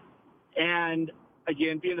defender. And,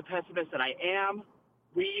 again, being the pessimist that I am,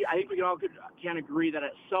 I think we can all can agree that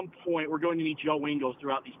at some point we're going to need Joe Ingles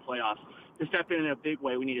throughout these playoffs to step in a big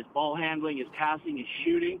way. We need his ball handling, his passing, his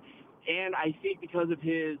shooting. And I think because of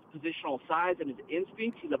his positional size and his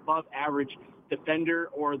instincts, he's above average defender,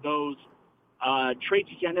 or those traits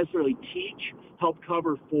you can't necessarily teach help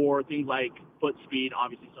cover for things like foot speed,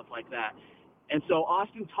 obviously stuff like that. And so,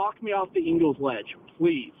 Austin, talk me off the Ingles ledge,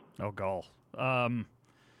 please. Oh, gall. I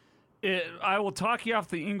will talk you off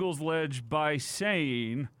the Ingles ledge by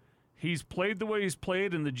saying he's played the way he's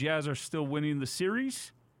played, and the Jazz are still winning the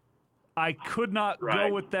series. I could not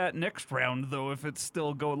go with that next round, though, if it's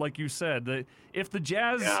still going, like you said. If the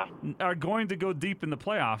Jazz are going to go deep in the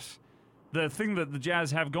playoffs, the thing that the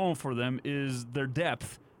Jazz have going for them is their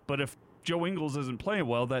depth. But if Joe Ingles isn't playing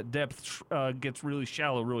well, that depth gets really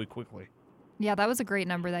shallow really quickly. Yeah, that was a great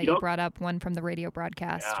number that you brought up, one from the radio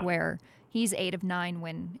broadcast, where he's 8 of 9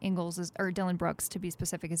 when Ingles is, or Dylan Brooks, to be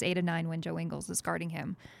specific, is 8 of 9 when Joe Ingles is guarding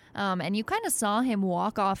him. And you kind of saw him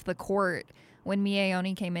walk off the court when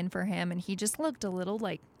Miaoni came in for him, and he just looked a little,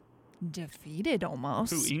 defeated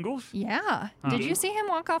almost. Who, Ingles? Yeah. Did you see him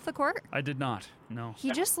walk off the court? I did not, no.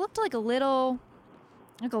 He just looked a little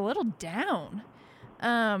down.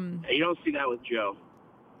 You don't see that with Joe.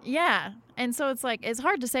 Yeah, and so it's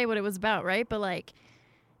hard to say what it was about, right? But,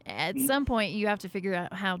 at some point, you have to figure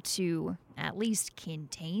out how to at least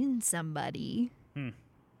contain somebody.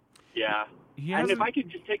 Yeah. And if I could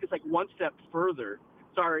just take us, one step further.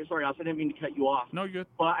 Sorry, Austin, I didn't mean to cut you off. No, you're good.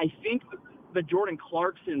 But I think the Jordan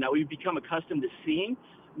Clarkson that we've become accustomed to seeing,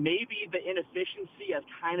 maybe the inefficiency has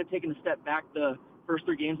kind of taken a step back the first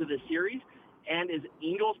 3 games of this series. And is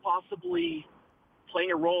Ingles possibly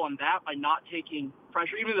playing a role on that by not taking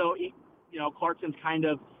pressure, even though, Clarkson's kind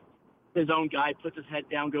of his own guy, puts his head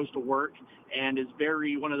down, goes to work, and is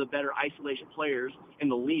one of the better isolation players in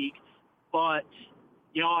the league. But,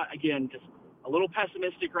 again, just a little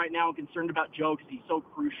pessimistic right now and concerned about Joe because he's so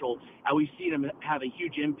crucial. And we've seen him have a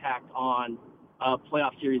huge impact on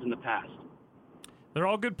playoff series in the past. They're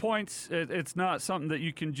all good points. It's not something that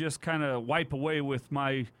you can just kind of wipe away with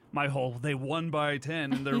my whole they won by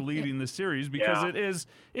 10 and they're leading the series, because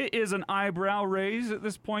it is an eyebrow raise at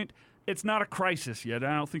this point. It's not a crisis yet.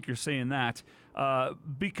 I don't think you're saying that.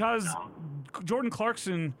 Because Jordan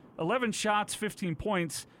Clarkson, 11 shots, 15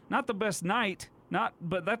 points, not the best night,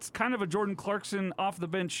 but that's kind of a Jordan Clarkson off the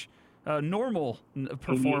bench normal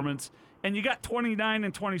performance. Mm-hmm. And you got 29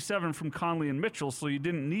 and 27 from Conley and Mitchell, so you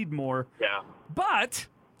didn't need more. Yeah. But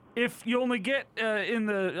if you only get in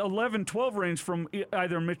the 11-12 range from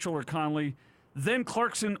either Mitchell or Conley, then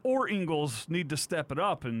Clarkson or Ingles need to step it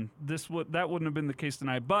up, and that wouldn't have been the case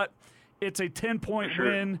tonight. But it's a 10-point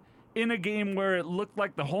win in a game where it looked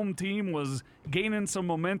like the home team was gaining some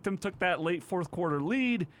momentum, took that late fourth quarter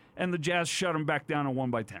lead, and the Jazz shut them back down and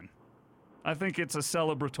won by 10. I think it's a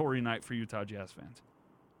celebratory night for Utah Jazz fans.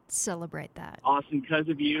 Celebrate that. Awesome. Because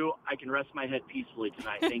of you, I can rest my head peacefully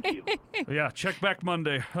tonight. Thank you. Yeah, check back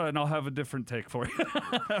Monday, and I'll have a different take for you.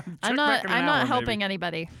 I'm not helping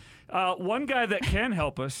anybody. One guy that can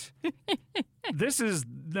help us,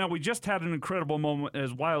 now we just had an incredible moment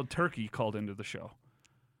as Wild Turkey called into the show.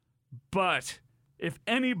 But if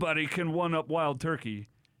anybody can one-up Wild Turkey,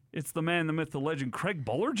 it's the man, the myth, the legend, Craig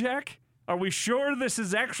Bolerjack. Are we sure this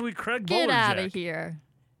is actually Craig Bolerjack? Get out of here.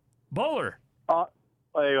 Bowler.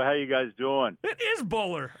 Hey, how you guys doing? It is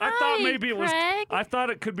Bowler. Hi, I thought maybe it was. Craig. I thought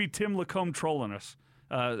it could be Tim Lacombe trolling us.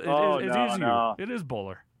 No. It is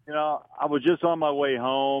Bowler. I was just on my way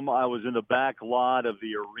home. I was in the back lot of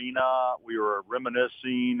the arena. We were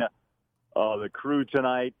reminiscing the crew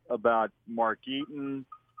tonight about Mark Eaton,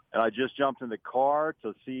 and I just jumped in the car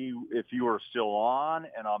to see if you were still on,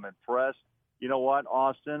 and I'm impressed. You know what,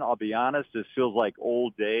 Austin? I'll be honest. This feels like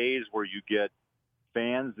old days where you get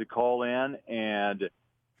fans to call in and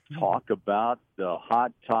talk about the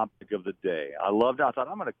hot topic of the day. I thought,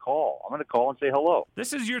 I'm going to call. I'm going to call and say hello.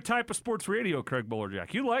 This is your type of sports radio, Craig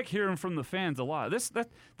Bolerjack. You like hearing from the fans a lot. This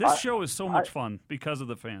show is so much fun because of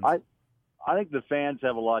the fans. I think the fans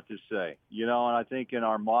have a lot to say, and I think in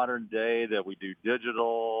our modern day that we do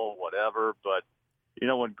digital, whatever, but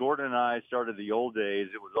when Gordon and I started the old days,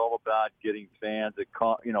 it was all about getting fans that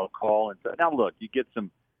call and say, now look, you get some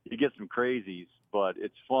crazies, but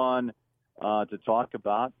it's fun to talk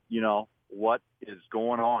about, what is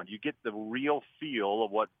going on. You get the real feel of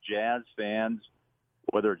what Jazz fans,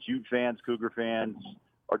 whether it's Ute fans, Cougar fans,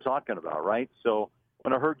 are talking about, right? So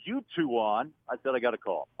when I heard you two on, I said I got a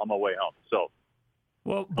call on my way home. So,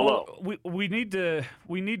 well, hello. We need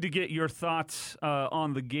to get your thoughts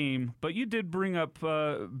on the game, but you did bring up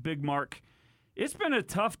Big Mark. It's been a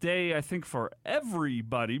tough day, I think, for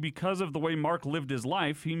everybody because of the way Mark lived his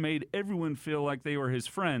life. He made everyone feel like they were his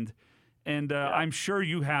friend, and I'm sure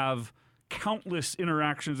you have countless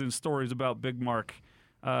interactions and stories about Big Mark.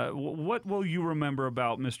 What will you remember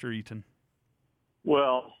about Mr. Eaton?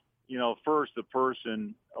 Well, first the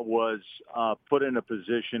person was put in a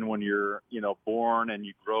position when you're, born and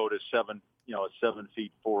you grow to 7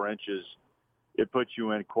 feet 4 inches. It puts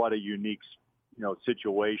you in quite a unique,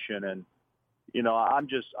 situation. And,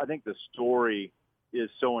 I think the story is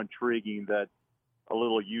so intriguing that a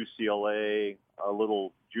little UCLA, a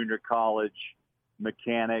little junior college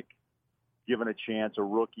mechanic, given a chance, a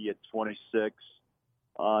rookie at 26,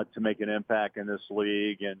 to make an impact in this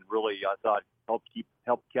league, and really, I thought, helped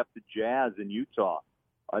kept the Jazz in Utah.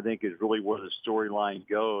 I think is really where the storyline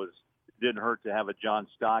goes. It didn't hurt to have a John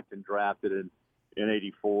Stockton drafted in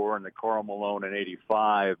 84 and the Karl Malone in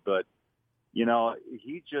 85, but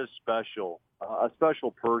he's just special, a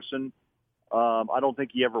special person. I don't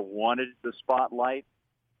think he ever wanted the spotlight.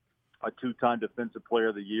 A 2-time Defensive Player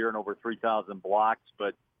of the Year and over 3,000 blocks,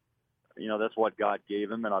 but that's what God gave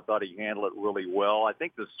him, and I thought he handled it really well. I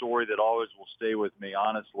think the story that always will stay with me,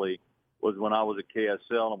 honestly, was when I was at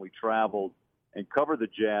KSL and we traveled and covered the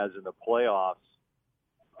Jazz in the playoffs.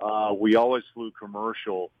 We always flew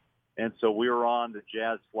commercial, and so we were on the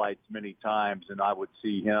Jazz flights many times, and I would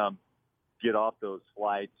see him get off those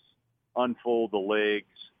flights, unfold the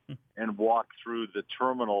legs, and walk through the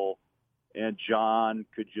terminal, and John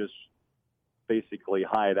could just basically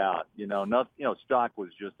hide out. Stock was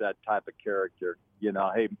just that type of character.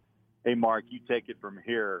 Hey, Mark, you take it from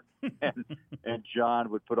here. and John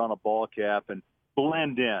would put on a ball cap and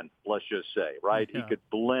blend in, let's just say, right? Yeah. He could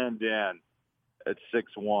blend in at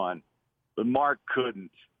 6'1", but Mark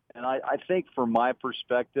couldn't. And I think from my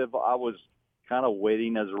perspective, I was kind of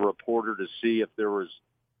waiting as a reporter to see if there was,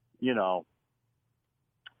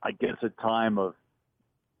 I guess a time of,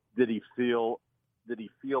 did he feel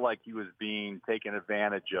like he was being taken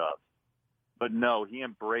advantage of? But no, he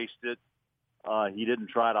embraced it. He didn't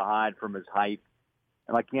try to hide from his height.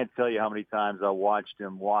 And I can't tell you how many times I watched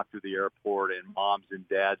him walk through the airport and moms and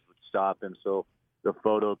dads would stop him so the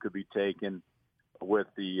photo could be taken with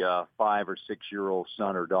the 5 or 6-year-old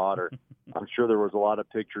son or daughter. I'm sure there was a lot of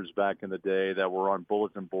pictures back in the day that were on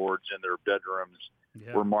bulletin boards in their bedrooms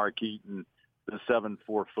where Mark Eaton, the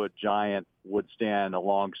 7'4" giant, would stand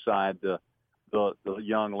alongside the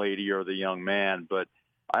young lady or the young man. But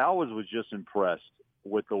I always was just impressed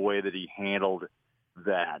with the way that he handled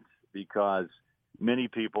that, because many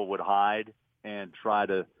people would hide and try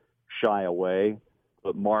to shy away.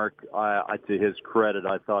 But Mark, to his credit,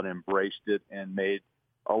 I thought embraced it and made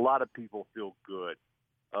a lot of people feel good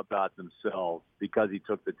about themselves because he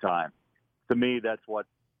took the time. To me, that's what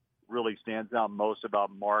really stands out most about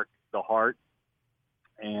Mark, the heart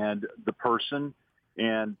and the person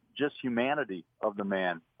and just humanity of the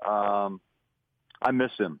man. I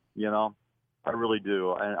miss him, I really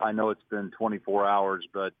do. I know it's been 24 hours,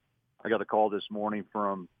 but I got a call this morning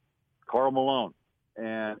from Karl Malone,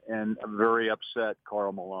 and a very upset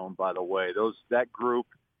Karl Malone, by the way. That group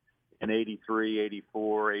in 83,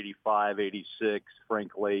 84, 85, 86,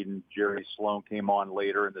 Frank Layden, Jerry Sloan came on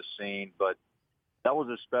later in the scene, but that was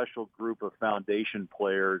a special group of foundation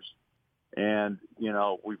players. And,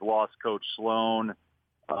 we've lost Coach Sloan.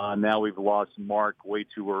 Now we've lost Mark way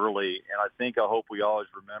too early. And I hope we always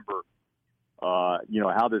remember,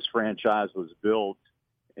 how this franchise was built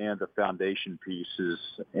and the foundation pieces.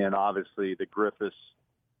 And obviously the Griffiths,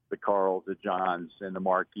 the Carls, the Johns, and the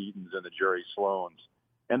Mark Eatons and the Jerry Sloans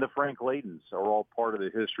and the Frank Laydens are all part of the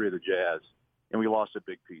history of the Jazz. And we lost a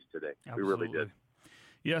big piece today. Absolutely. We really did.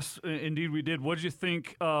 Yes, indeed we did. What did you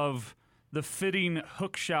think of the fitting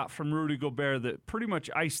hook shot from Rudy Gobert that pretty much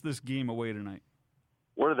iced this game away tonight?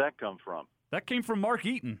 Where did that come from? That came from Mark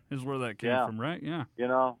Eaton is where that came from, right? Yeah.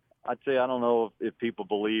 I'd say I don't know if people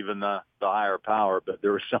believe in the higher power, but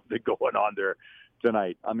there was something going on there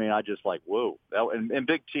tonight. I mean, I just like, whoa. And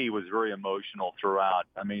Big T was very emotional throughout.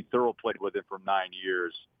 I mean, Thurl played with him for 9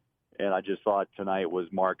 years, and I just thought tonight was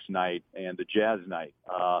Mark's night and the Jazz night.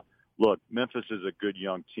 Look, Memphis is a good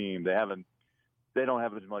young team. They don't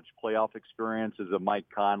have as much playoff experience as a Mike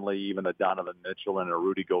Conley, even a Donovan Mitchell and a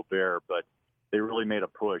Rudy Gobert, but they really made a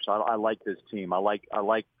push. I like this team. I like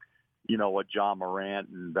what John Morant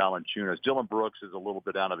and Valanciunas. Dylan Brooks is a little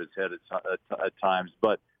bit out of his head at times,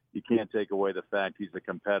 but you can't take away the fact he's a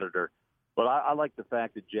competitor. But I like the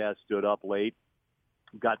fact that Jazz stood up late,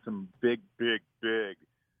 got some big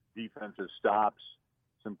defensive stops,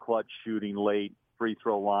 some clutch shooting late, free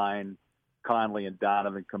throw line. Conley and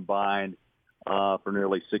Donovan combined for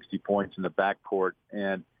nearly 60 points in the backcourt.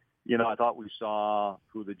 And, I thought we saw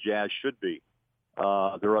who the Jazz should be.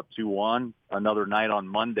 They're up 2-1, another night on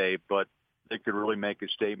Monday, but they could really make a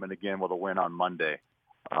statement again with a win on Monday.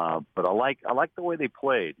 But I like the way they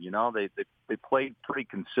played. They played pretty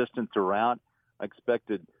consistent throughout. I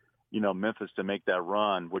expected, Memphis to make that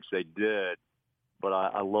run, which they did. But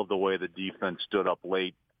I love the way the defense stood up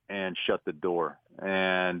late and shut the door.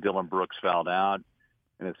 And Dylan Brooks fouled out,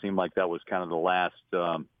 and it seemed like that was kind of the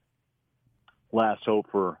last hope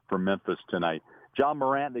for Memphis tonight. John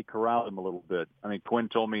Morant, they corralled him a little bit. I mean, Quinn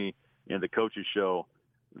told me in the coaches show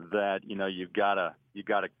that you've got to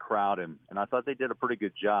crowd him, and I thought they did a pretty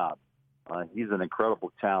good job. He's an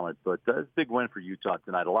incredible talent, but it's a big win for Utah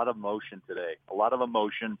tonight. A lot of emotion today,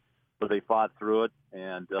 but they fought through it,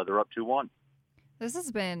 and they're up 2-1. This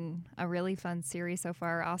has been a really fun series so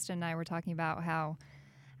far. Austin and I were talking about how,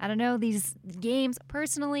 I don't know, these games,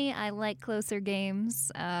 personally, I like closer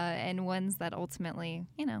games and ones that ultimately,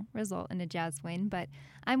 result in a Jazz win. But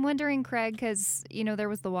I'm wondering, Craig, because, there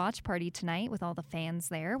was the watch party tonight with all the fans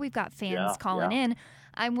there. We've got fans calling in.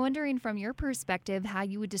 I'm wondering from your perspective how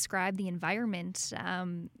you would describe the environment,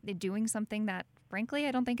 doing something that, frankly,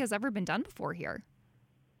 I don't think has ever been done before here.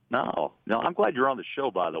 No, I'm glad you're on the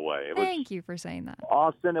show, by the way. Thank you for saying that.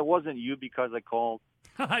 Austin, it wasn't you because I called.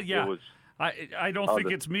 Yeah. It was, I don't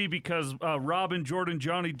think it's me because Robin, Jordan,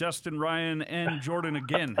 Johnny, Dustin, Ryan, and Jordan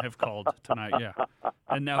again have called tonight. Yeah,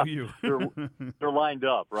 and now you. They're lined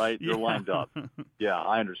up, right? They're lined up. Yeah,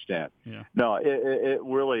 I understand. Yeah. No, it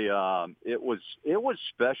really it was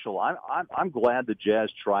special. I'm glad the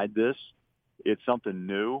Jazz tried this. It's something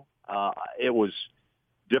new. It was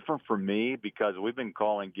different for me because we've been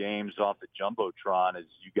calling games off the Jumbotron, as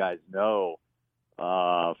you guys know,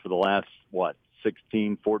 for the last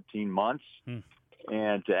 16, 14 months.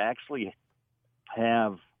 And to actually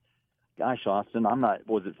have, gosh, Austin,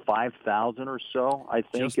 was it 5,000 or so? I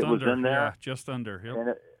think just it under, was in there. Yeah, just under.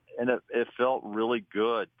 Yep. And it felt really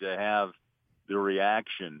good to have the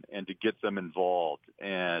reaction and to get them involved.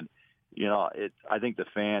 And, I think the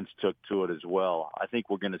fans took to it as well. I think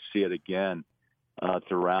we're going to see it again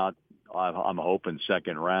throughout, I'm hoping,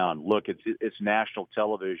 second round. Look, it's national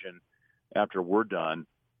television after we're done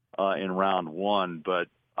in round one, but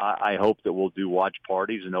I hope that we'll do watch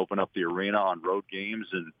parties and open up the arena on road games,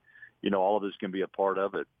 and all of this can be a part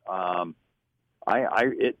of it.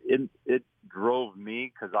 It drove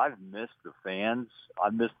me because I've missed the fans,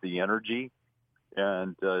 I've missed the energy,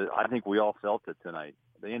 and I think we all felt it tonight.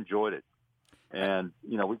 They enjoyed it, and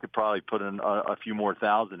we could probably put in a few more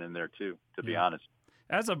thousand in there too, to be honest.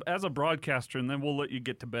 As a broadcaster, and then we'll let you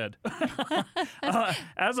get to bed.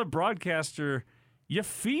 As a broadcaster, you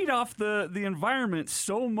feed off the environment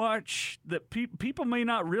so much that people may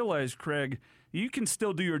not realize, Craig, you can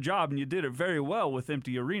still do your job, and you did it very well with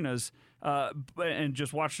empty arenas and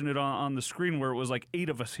just watching it on the screen where it was like 8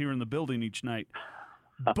 of us here in the building each night.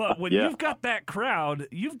 But when you've got that crowd,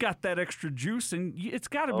 you've got that extra juice, and it's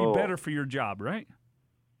got to be better for your job, right?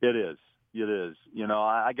 It is. It is.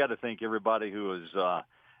 I got to thank everybody who is,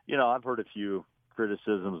 I've heard a few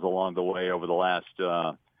criticisms along the way over the last,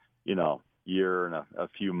 year and a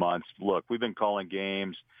few months. Look, we've been calling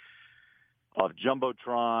games of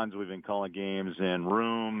Jumbotrons. We've been calling games in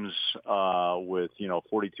rooms with,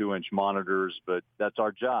 42-inch monitors, but that's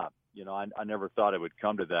our job. I never thought it would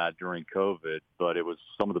come to that during COVID, but it was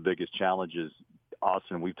some of the biggest challenges.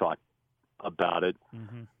 Austin, we've talked about it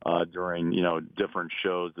during, different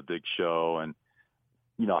shows, the big show. And,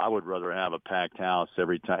 I would rather have a packed house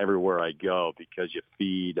everywhere I go because you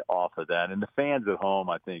feed off of that. And the fans at home,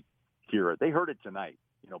 I think, hear it. They heard it tonight,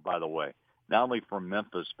 by the way, not only from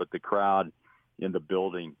Memphis, but the crowd in the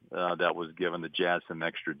building that was giving the Jazz some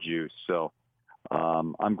extra juice. So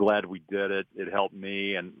I'm glad we did it. It helped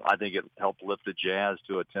me, and I think it helped lift the Jazz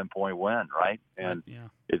to a 10-point win, right? And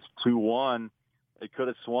it's 2-1. It could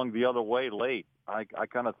have swung the other way late, I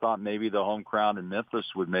kind of thought maybe the home crowd in Memphis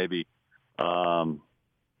would maybe, push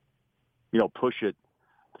it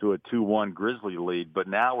to a 2-1 Grizzly lead. But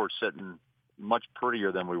now we're sitting much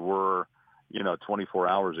prettier than we were, 24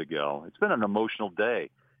 hours ago. It's been an emotional day.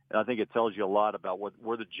 And I think it tells you a lot about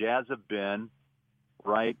where the Jazz have been,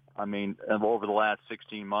 right? I mean, over the last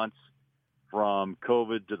 16 months, from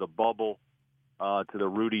COVID to the bubble to the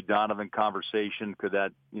Rudy Donovan conversation. Could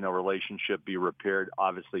that, relationship be repaired?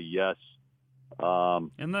 Obviously, yes.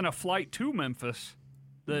 And then a flight to Memphis.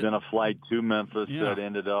 That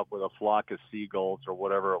ended up with a flock of seagulls or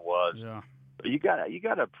whatever it was. Yeah. But you got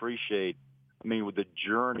to appreciate, with the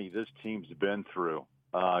journey this team's been through,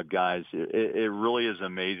 guys, it really is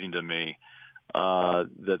amazing to me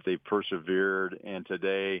that they persevered, and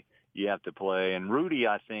today you have to play. And Rudy,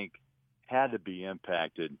 I think, had to be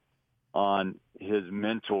impacted on his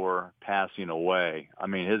mentor passing away.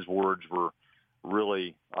 His words were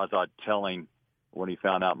really, I thought, telling when he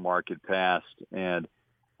found out Mark had passed. And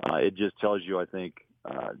it just tells you, I think,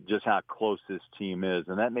 just how close this team is.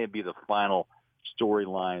 And that may be the final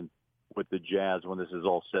storyline with the Jazz when this is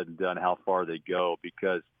all said and done, how far they go,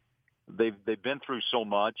 because they've been through so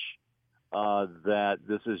much that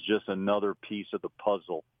this is just another piece of the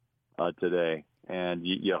puzzle today. And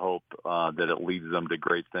you hope that it leads them to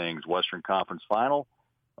great things. Western Conference Final,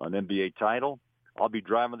 an NBA title. I'll be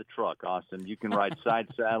driving the truck, Austin. You can ride side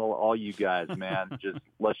saddle, all you guys, man.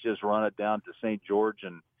 Let's just run it down to St. George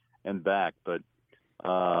and back. But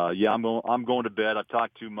I'm going to bed. I've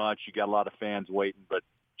talked too much. You got a lot of fans waiting, but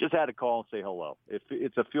just had to call and say hello.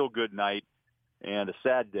 It's a feel-good night and a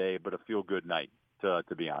sad day, but a feel-good night, to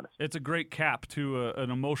be honest. It's a great cap to an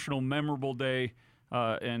emotional, memorable day,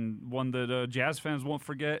 and one that Jazz fans won't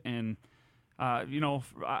forget. And,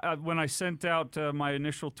 when I sent out my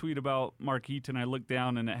initial tweet about Mark Eaton, I looked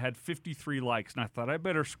down and it had 53 likes, and I thought I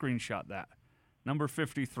better screenshot that. Number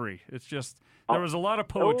 53. It's just, there was a lot of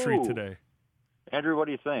poetry today. Andrew, what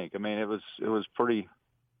do you think? It was pretty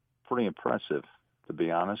impressive, to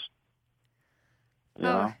be honest.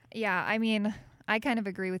 Yeah. Oh, yeah. I kind of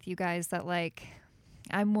agree with you guys that,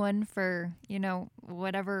 I'm one for,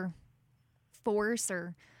 whatever force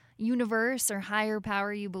or universe or higher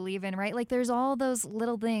power you believe in, right? There's all those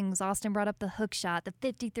little things. Austin brought up the hook shot, the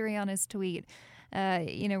 53 on his tweet.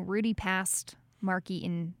 Rudy passed Mark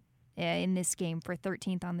Eaton in this game for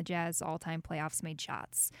 13th on the Jazz all-time playoffs made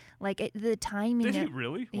shots. The timing. Did he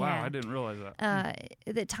really? Yeah. Wow, I didn't realize that.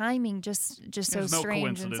 The timing just so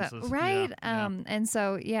strange, and so, right? Yeah. And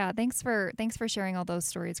so thanks for sharing all those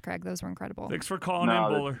stories, Craig. Those were incredible. Thanks for calling in,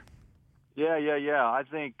 Bowler. Yeah. I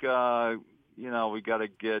think we got to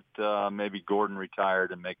get maybe Gordon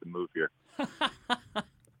retired and make a move here.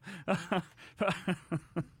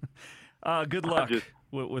 Good luck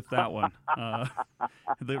with that one.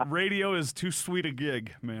 The radio is too sweet a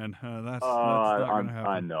gig, man. That's not going to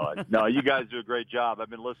happen. I know it. No, you guys do a great job. I've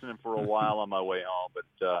been listening for a while on my way home, but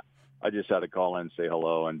I just had to call in and say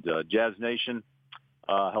hello. And Jazz Nation,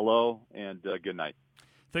 hello, and good night.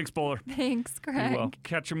 Thanks, Bowler. Thanks, Craig. Well,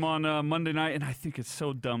 catch him on Monday night, and I think it's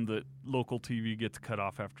so dumb that local TV gets cut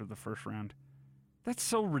off after the first round. That's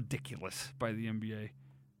so ridiculous by the NBA.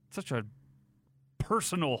 It's such a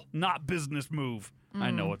personal, not business move. I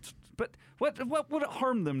know it's, but what would it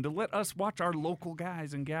harm them to let us watch our local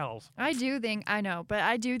guys and gals? I do think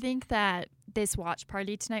that this watch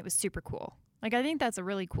party tonight was super cool. I think that's a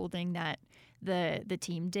really cool thing that the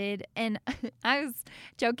team did. And I was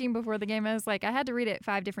joking before the game. I was like, I had to read it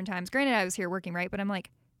 5 different times. Granted, I was here working, right? But I'm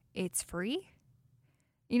like, it's free?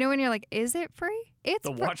 When you're like, is it free? It's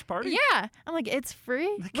the watch party? Yeah. I'm like, it's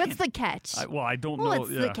free? What's the catch? I don't know. What's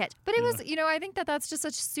the catch? But it was, I think that's just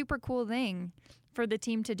such a super cool thing for the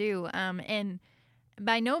team to do. And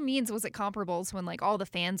by no means was it comparable to when, all the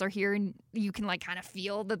fans are here and you can, kind of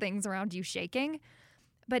feel the things around you shaking.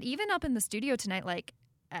 But even up in the studio tonight,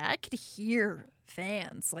 I could hear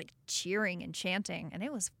fans, cheering and chanting, and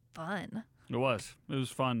it was fun. It was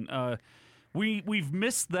fun. We've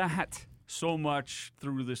missed that so much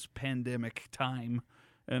through this pandemic time,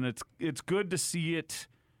 and it's good to see it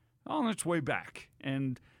on its way back.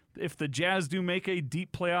 And if the Jazz do make a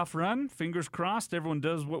deep playoff run, fingers crossed, everyone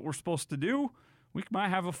does what we're supposed to do, we might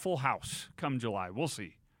have a full house come July. We'll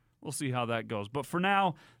see. We'll see how that goes. But for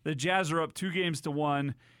now, the Jazz are up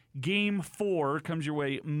 2-1. Game 4 comes your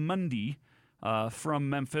way Monday from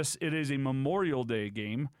Memphis. It is a Memorial Day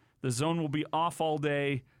game. The Zone will be off all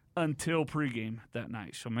day until pregame that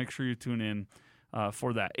night. So make sure you tune in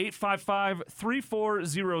for that.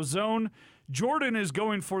 855-340-ZONE. Jordan is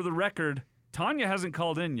going for the record. Tanya hasn't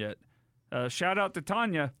called in yet. Shout out to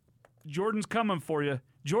Tanya. Jordan's coming for you.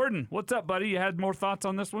 Jordan, what's up, buddy? You had more thoughts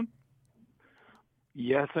on this one?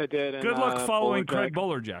 Yes, I did. And, Good luck following Bolerjack. Craig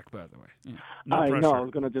Bolerjack, by the way. Yeah, no I pressure. know. I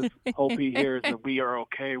was going to just hope he hears that we are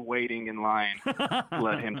okay waiting in line.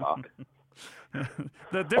 Let him talk.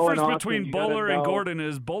 The difference Austin, between you gotta Bowler and know- Gordon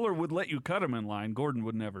is Bowler would let you cut him in line. Gordon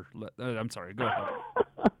would never let. I'm sorry. Go ahead.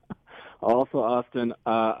 Also, Austin,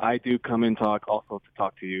 I do come in talk also to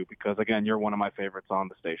talk to you because, again, you're one of my favorites on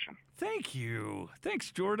the station. Thank you.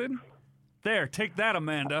 Thanks, Jordan. There, take that,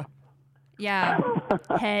 Amanda. Yeah.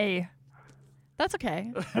 Hey. That's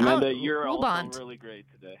okay. Amanda, you're we'll also bond. really great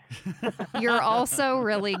today. You're also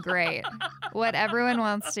really great. What everyone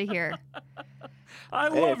wants to hear. I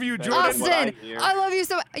love you, Jordan. Austin, I love you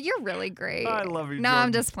so. You're really great. I love you, No, Jordan.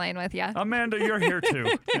 I'm just playing with you. Amanda, you're here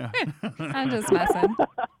too. Yeah. I'm just messing.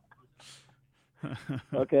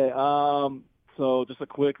 Okay, so just a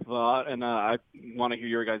quick thought, and I want to hear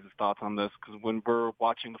your guys' thoughts on this, because when we're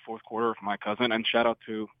watching the fourth quarter for my cousin, and shout out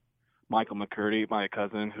to Michael McCurdy, my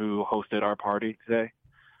cousin, who hosted our party today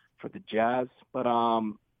for the Jazz, but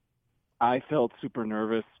I felt super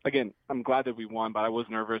nervous. Again, I'm glad that we won, but I was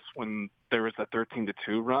nervous when there was a 13-2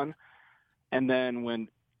 run, and then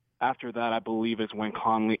after that, I believe is when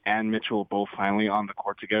Conley and Mitchell both finally on the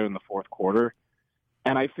court together in the fourth quarter.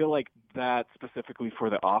 And I feel like that specifically for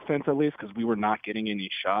the offense, at least, because we were not getting any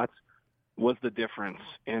shots, was the difference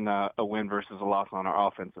in a win versus a loss on our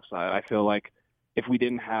offensive side. I feel like if we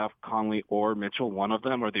didn't have Conley or Mitchell, one of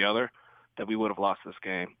them or the other, that we would have lost this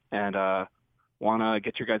game. And want to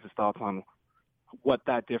get your guys' thoughts on what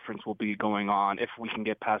that difference will be going on if we can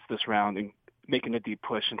get past this round and making a deep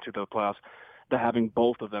push into the playoffs, to having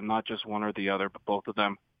both of them, not just one or the other, but both of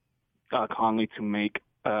them, Conley to make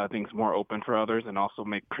things more open for others and also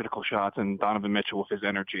make critical shots, and Donovan Mitchell with his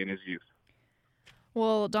energy and his youth.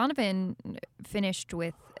 Well, Donovan finished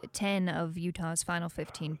with 10 of Utah's final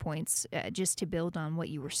 15 points, just to build on what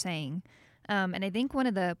you were saying. And I think one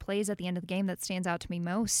of the plays at the end of the game that stands out to me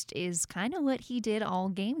most is kind of what he did all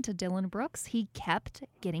game to Dillon Brooks. He kept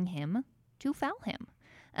getting him to foul him.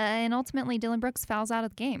 And ultimately, Dillon Brooks fouls out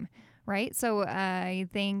of the game, right? So I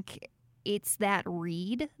think it's that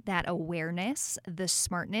read, that awareness, the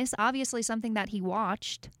smartness, obviously something that he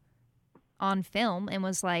watched on film and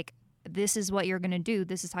was like, this is what you're going to do.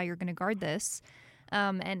 This is how you're going to guard this.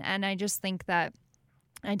 And I just think that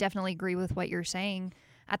I definitely agree with what you're saying.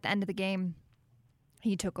 At the end of the game,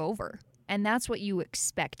 he took over. And that's what you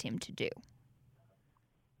expect him to do.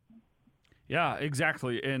 Yeah,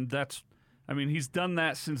 exactly. And he's done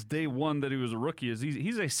that since day one that he was a rookie.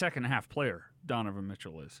 He's a second-half player, Donovan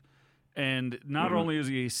Mitchell is. And not only is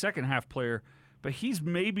he a second-half player, but he's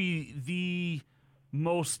maybe the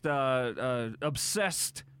most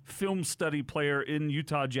obsessed film study player in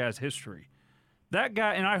Utah Jazz history. That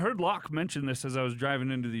guy, and I heard Locke mention this as I was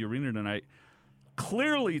driving into the arena tonight.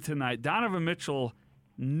 Clearly tonight, Donovan Mitchell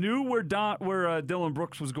knew where Dillon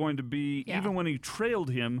Brooks was going to be, even when he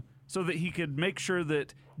trailed him, so that he could make sure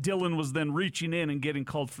that Dillon was then reaching in and getting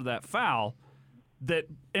called for that foul that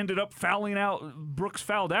ended up fouling out. Brooks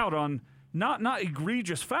fouled out on not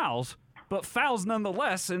egregious fouls, but fouls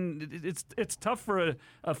nonetheless. And it's tough for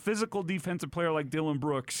a physical defensive player like Dillon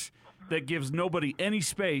Brooks that gives nobody any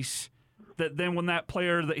space, that then when that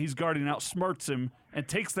player that he's guarding outsmarts him and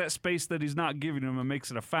takes that space that he's not giving him and makes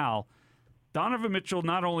it a foul. Donovan Mitchell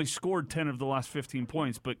not only scored 10 of the last 15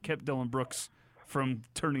 points, but kept Dillon Brooks from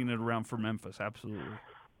turning it around for Memphis. Absolutely.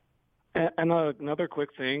 And another quick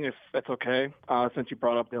thing, if that's okay, since you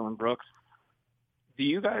brought up Dillon Brooks, do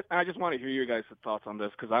you guys, I just want to hear your guys' thoughts on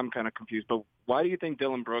this because I'm kind of confused, but why do you think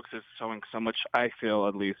Dillon Brooks is showing so much, I feel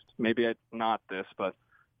at least, maybe not this, but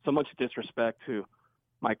so much disrespect to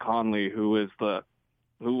Mike Conley, who was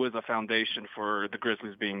a foundation for the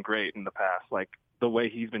Grizzlies being great in the past? Like the way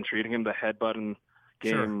he's been treating him, the headbutt in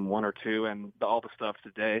game 1 or 2, and all the stuff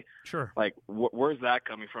today. Sure. Like, where's that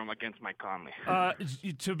coming from against Mike Conley?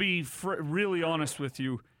 To be really honest with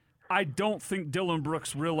you, I don't think Dillon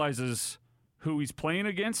Brooks realizes who he's playing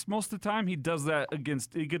against most of the time. He does that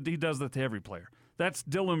he does that to every player. That's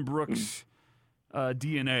Dillon Brooks'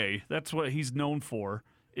 DNA. That's what he's known for.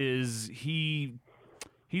 Is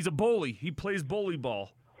he's a bully. He plays bully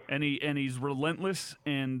ball, and he's relentless,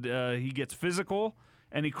 and he gets physical,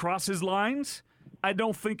 and he crosses lines. I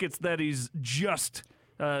don't think it's that he's just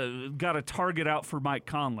got a target out for Mike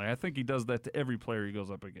Conley. I think he does that to every player he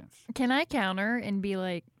goes up against. Can I counter and be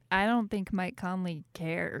like, I don't think Mike Conley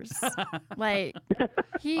cares. Like,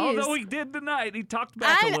 although he did tonight, he talked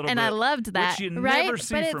back a little bit. And I loved that, which you right? never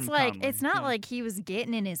see but it's from like Conley. it's not like he was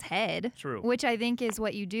getting in his head. True. Which I think is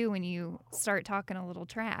what you do when you start talking a little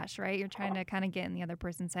trash, right? You're trying to kind of get in the other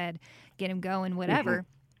person's head, get him going, whatever.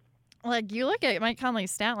 Like, you look at Mike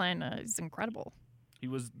Conley's stat line, it's incredible. He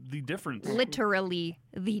was the difference. Literally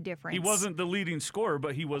the difference. He wasn't the leading scorer,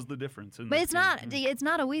 but he was the difference. But it's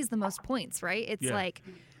not always the most points, right? It's like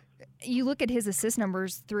you look at his assist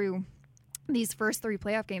numbers through these first 3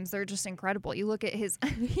 playoff games, they're just incredible. You look at his,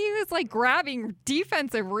 he was like grabbing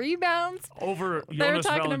defensive rebounds. Over Jonas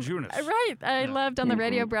Valanciunas. Right. I loved on the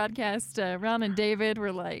radio broadcast, Ron and David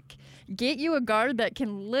were like, get you a guard that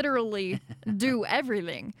can literally do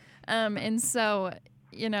everything. And so,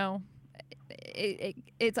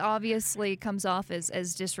 it obviously comes off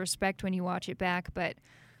as disrespect when you watch it back. But,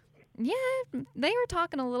 yeah, they were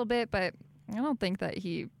talking a little bit, but I don't think that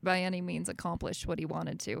he, by any means, accomplished what he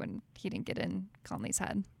wanted to, and he didn't get in Conley's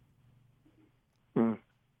head.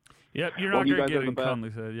 Yep, you're not going to get in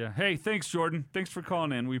Conley's head. Yeah. Hey, thanks, Jordan. Thanks for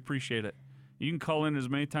calling in. We appreciate it. You can call in as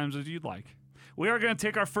many times as you'd like. We are going to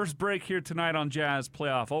take our first break here tonight on Jazz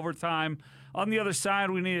Playoff Overtime. On the other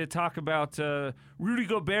side, we need to talk about Rudy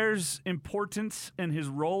Gobert's importance and his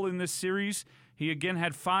role in this series. He, again,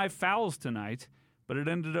 had 5 fouls tonight, but it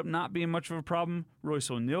ended up not being much of a problem.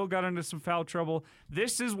 Royce O'Neal got into some foul trouble.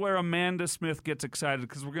 This is where Amanda Smith gets excited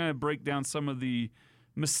because we're going to break down some of the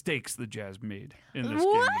mistakes the Jazz made in this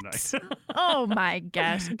game tonight. Oh, my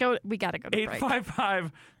gosh. We got to go to break.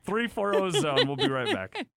 855-340-ZONE. We'll be right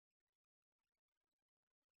back.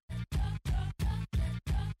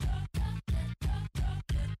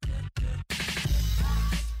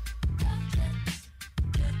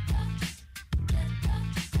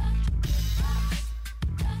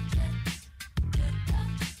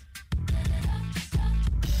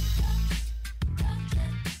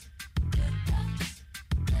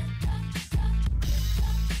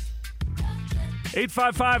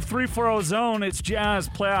 855-340-ZONE. It's Jazz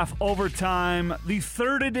Playoff Overtime, the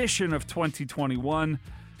 3rd edition of 2021.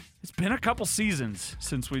 It's been a couple seasons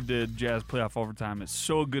since we did Jazz Playoff Overtime. It's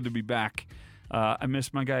so good to be back. I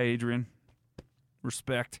miss my guy Adrian.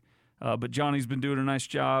 Respect. But Johnny's been doing a nice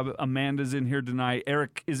job. Amanda's in here tonight.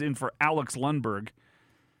 Eric is in for Alex Lundberg.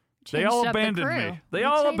 They all abandoned me. They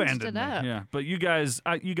all abandoned me. Yeah, but you guys,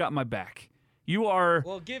 you got my back. You are.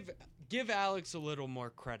 Well, give Alex a little more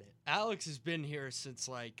credit. Alex has been here since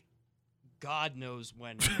God knows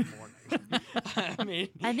when in the morning. I mean,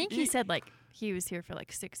 I think he said he was here for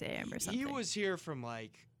 6 a.m. or something. He was here from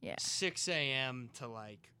 6 a.m. to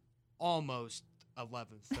almost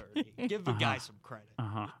 11:30. Give the guy some credit.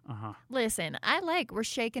 Listen, we're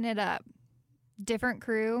shaking it up. Different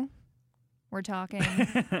crew. We're talking.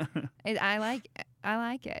 I like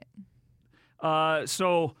it.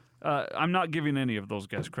 So I'm not giving any of those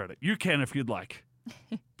guys credit. You can if you'd like.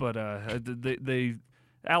 But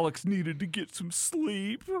Alex needed to get some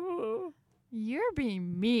sleep. You're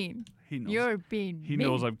being mean. He knows. You're being mean. He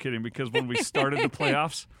knows I'm kidding because when we started the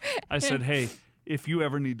playoffs, I said, hey, if you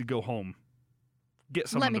ever need to go home, get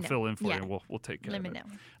someone to fill in for you. We'll take care of it. Let me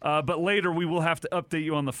know. But later we will have to update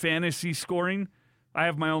you on the fantasy scoring. I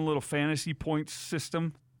have my own little fantasy points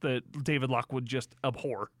system that David Locke would just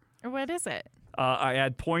abhor. What is it? I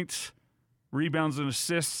add points, rebounds, and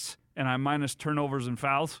assists, and I minus turnovers and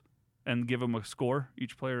fouls and give them a score,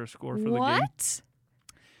 each player a score for the game. What?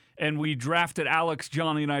 And we drafted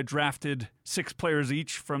Johnny and I drafted 6 players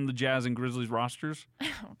each from the Jazz and Grizzlies rosters.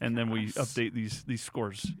 And then we update these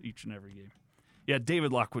scores each and every game. Yeah,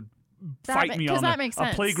 David Locke would fight me on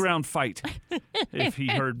a playground fight if he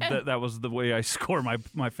heard that was the way I score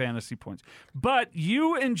my fantasy points. But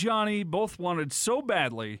you and Johnny both wanted so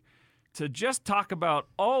badly to just talk about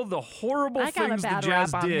all the horrible things the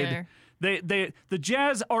Jazz did. The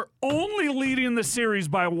Jazz are only leading the series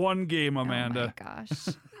by 1 game, Amanda. Oh, my gosh.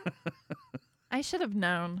 I should have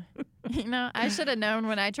known. I should have known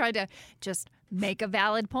when I tried to just make a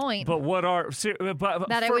valid point. But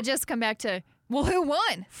I would just come back to, well, who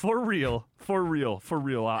won? For real.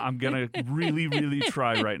 I'm going to really, really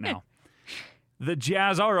try right now. The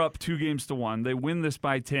Jazz are up 2-1. They win this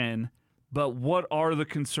by 10. But what are the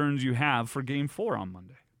concerns you have for Game 4 on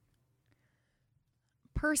Monday?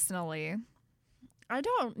 Personally, I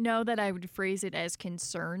don't know that I would phrase it as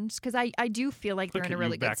concerns because I do feel like they're in a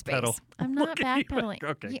really good space. I'm not backpedaling.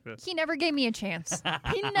 Okay. He never gave me a chance.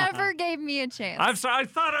 He never gave me a chance. I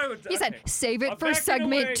thought I would. He said, save it for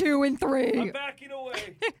segment 2 and 3. I'm backing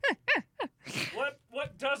away.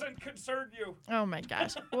 What doesn't concern you? Oh, my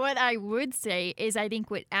gosh. What I would say is I think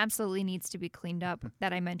what absolutely needs to be cleaned up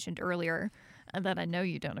that I mentioned earlier that I know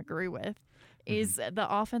you don't agree with is the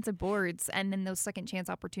offensive boards and then those second chance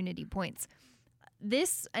opportunity points.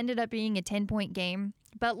 This ended up being a 10-point game,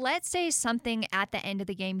 but let's say something at the end of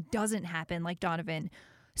the game doesn't happen, like Donovan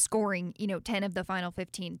scoring, 10 of the final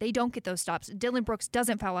 15. They don't get those stops. Dylan Brooks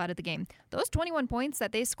doesn't foul out of the game. Those 21 points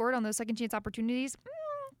that they scored on those second chance opportunities,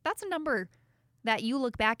 that's a number that you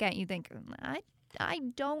look back at and you think, I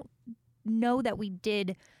don't know that we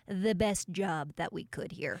did the best job that we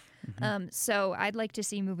could here. So I'd like to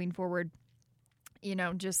see moving forward,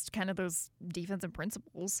 just kind of those defensive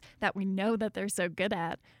principles that we know that they're so good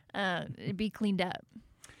at be cleaned up.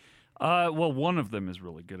 Well, one of them is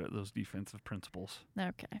really good at those defensive principles.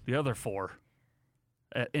 Okay. The other 4,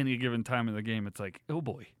 at any given time in the game, it's like, oh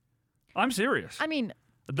boy. I'm serious. I mean,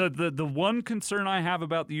 the one concern I have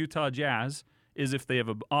about the Utah Jazz is if they have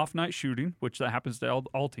an off-night shooting, which that happens to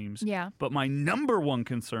all teams. Yeah. But my number one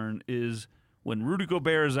concern is when Rudy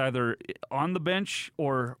Gobert is either on the bench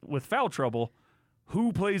or with foul trouble,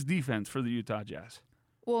 who plays defense for the Utah Jazz?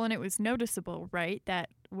 Well, and it was noticeable, right, that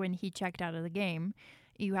when he checked out of the game,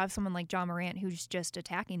 you have someone like John Morant who's just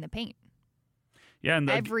attacking the paint. Yeah, and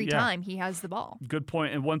every time he has the ball. Good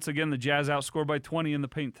point. And once again, the Jazz outscored by 20 in the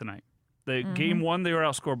paint tonight. Game 1, they were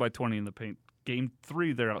outscored by 20 in the paint. Game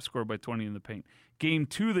 3, they're outscored by 20 in the paint. Game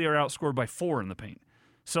 2, they are outscored by 4 in the paint.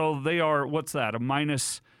 So they are, what's that, a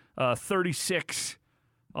minus 36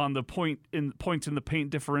 on the points in the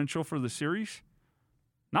paint differential for the series?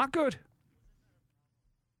 Not good.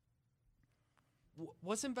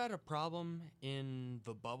 Wasn't that a problem in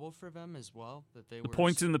the bubble for them as well? That they The were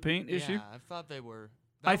points in the paint issue? Yeah, I thought they were.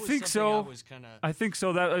 I think so. I think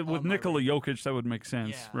so. That with Nikola Jokic, that would make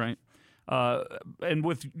sense, right? And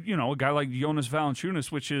with a guy like Jonas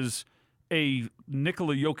Valanciunas, which is a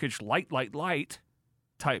Nikola Jokic light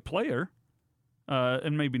type player,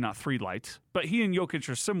 and maybe not 3 lights, but he and Jokic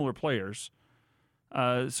are similar players.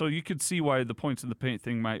 So you could see why the points in the paint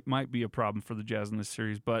thing might be a problem for the Jazz in this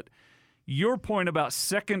series. But your point about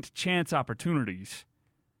second chance opportunities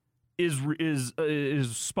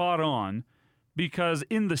is spot on, because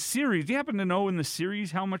in the series, do you happen to know in the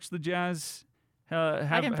series how much the Jazz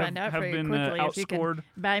I can find out have pretty been quickly outscored? if you can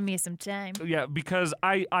buy me some time. Yeah, because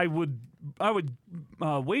I would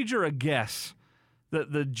wager a guess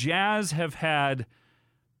that the Jazz have had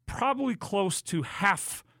probably close to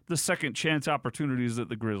half the second chance opportunities that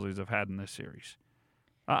the Grizzlies have had in this series.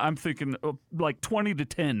 I'm thinking like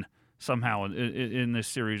 20-10 somehow in this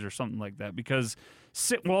series or something like that. Because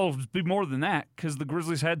it'll be more than that, because the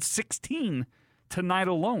Grizzlies had 16 tonight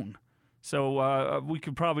alone. So we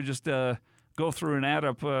could probably just go through and add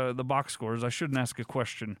up the box scores. I shouldn't ask a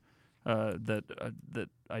question that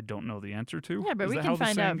I don't know the answer to. Yeah, but we can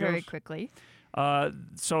find out very quickly.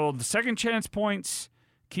 So the second chance points,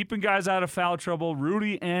 keeping guys out of foul trouble.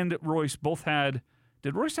 Rudy and Royce both had.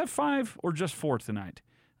 Did Royce have 5 or just 4 tonight?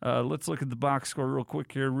 Let's look at the box score real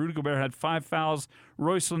quick here. Rudy Gobert had 5 fouls.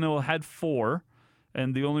 Royce O'Neal had 4.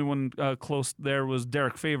 And the only one close there was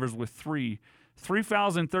Derek Favors with 3. 3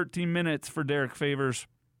 fouls in 13 minutes for Derek Favors.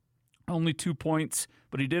 Only 2 points,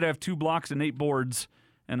 but he did have 2 blocks and 8 boards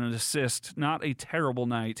and an assist. Not a terrible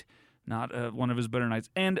night. Not one of his better nights.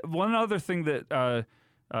 And one other thing that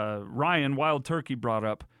Ryan Wild Turkey brought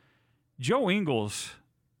up, Joe Ingles,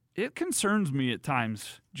 it concerns me at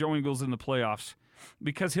times, Joe Ingles in the playoffs,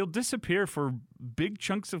 because he'll disappear for big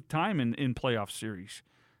chunks of time in playoff series.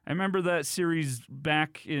 I remember that series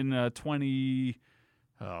back in 15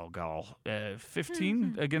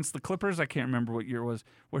 against the Clippers. I can't remember what year it was,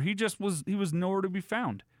 where he was nowhere to be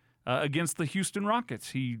found. Against the Houston Rockets,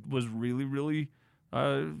 he was really, really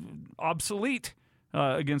obsolete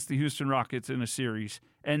against the Houston Rockets in a series.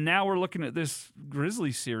 And now we're looking at this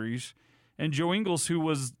Grizzlies series, and Joe Ingles, who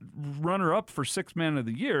was runner-up for 6th Man of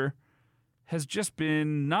the Year, has just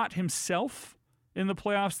been not himself in the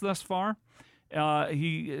playoffs thus far.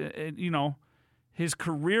 His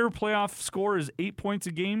career playoff score is 8 points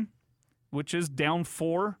a game, which is down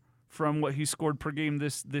 4 from what he scored per game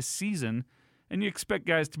this season. And you expect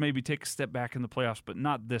guys to maybe take a step back in the playoffs, but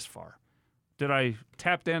not this far. Did I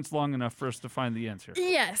tap dance long enough for us to find the answer?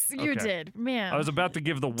 Yes, you did. Man. I was about to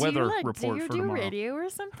give the weather report for tomorrow. Do you do radio or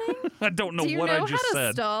something? I don't know what I just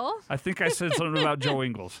said. Stall? I think I said something about Joe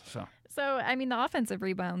Ingles. So, I mean, the offensive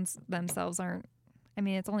rebounds themselves aren't,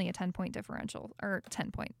 it's only a 10-point differential, or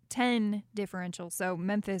 10 differential. So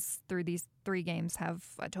Memphis, through these 3 games, have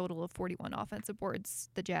a total of 41 offensive boards.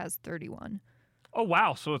 The Jazz, 31. Oh,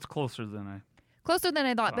 wow. So it's closer than I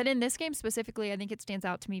thought. Wow. But in this game specifically, I think it stands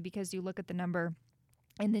out to me because you look at the number.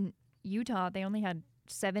 And then Utah, they only had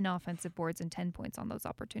 7 offensive boards and 10 points on those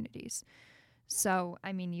opportunities. So,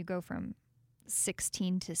 you go from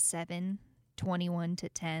 16 to 7, 21 to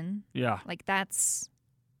 10. Yeah. Like, that's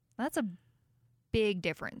a big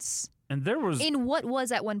difference. And there was in what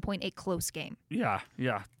was at one point a close game. Yeah.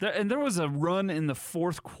 And there was a run in the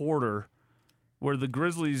 4th quarter where the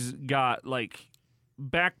Grizzlies got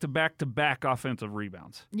back-to-back-to-back offensive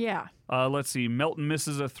rebounds. Yeah. Let's see. Melton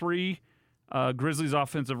misses a 3. Grizzlies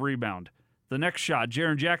offensive rebound. The next shot,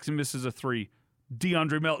 Jaren Jackson misses a three.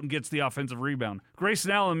 DeAndre Melton gets the offensive rebound.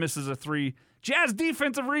 Grayson Allen misses a three. Jazz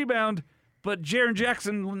defensive rebound, but Jaren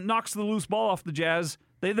Jackson knocks the loose ball off the Jazz.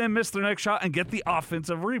 They then miss their next shot and get the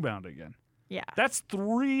offensive rebound again. Yeah. That's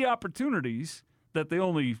 3 opportunities that they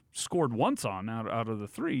only scored once on out of the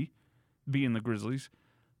 3, being the Grizzlies.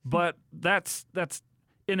 But that's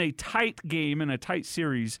in a tight game, in a tight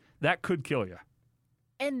series, that could kill you.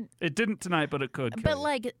 And it didn't tonight, but it could kill But, you.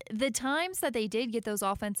 like, the times that they did get those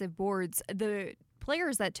offensive boards, the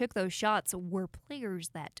players that took those shots were players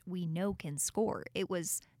that we know can score. It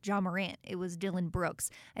was Ja Morant. It was Dylan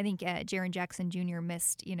Brooks. I think Jaren Jackson Jr.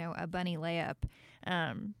 missed, a bunny layup.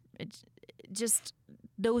 Just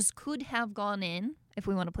those could have gone in if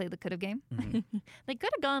we want to play the could have game. Mm-hmm. They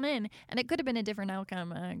could have gone in, and it could have been a different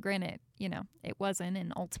outcome. Granted, it wasn't,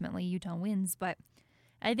 and ultimately Utah wins. But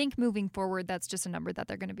I think moving forward, that's just a number that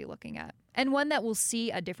they're going to be looking at, and one that we'll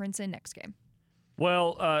see a difference in next game.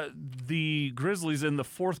 Well, the Grizzlies in the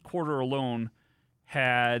fourth quarter alone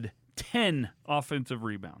had 10 offensive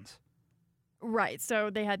rebounds. Right,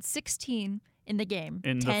 so they had 16 in the game.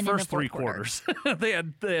 In 10 the first in the 3 quarters. they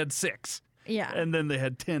had 6. Yeah. And then they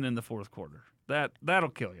had 10 in the fourth quarter. That'll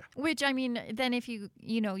kill you. Which, I mean, then if you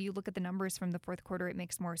look at the numbers from the fourth quarter, it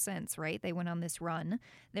makes more sense, right? They went on this run.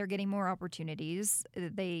 They're getting more opportunities.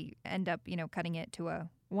 They end up, cutting it to a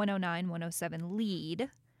 109-107 lead.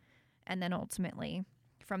 And then ultimately,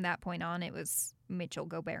 from that point on, it was Mitchell,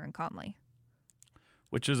 Gobert, and Conley.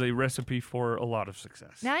 Which is a recipe for a lot of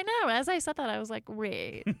success. I know. As I said that, I was like,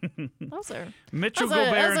 wait. Those are Mitchell, that's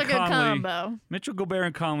Gobert, a and good Conley. combo. Mitchell, Gobert,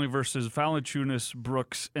 and Conley versus Valanciunas,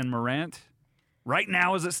 Brooks, and Morant. Right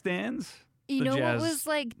now, as it stands, you know Jazz what was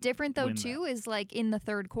different though win too that. is in the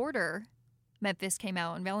third quarter, Memphis came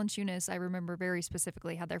out and Valanciunas, I remember very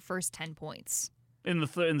specifically, had their first 10 points in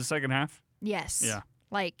the second half. Yes. Yeah.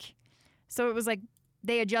 So it was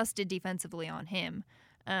they adjusted defensively on him,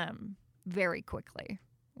 very quickly,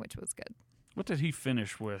 which was good. What did he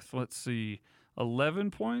finish with? Let's see, 11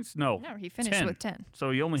 points? No, he finished 10. with 10. So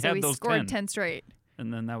he only had those 10. Scored 10 straight.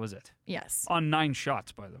 And then that was it. Yes. On 9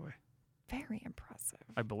 shots, by the way. Very impressive.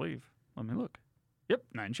 I believe. Let me look. Yep,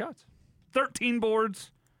 9 shots. 13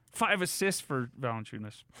 boards, 5 assists for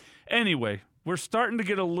Valanciunas. Anyway, we're starting to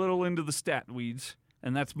get a little into the stat weeds,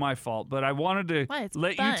 and that's my fault. But I wanted to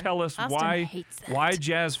let you tell us why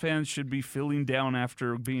Jazz fans should be feeling down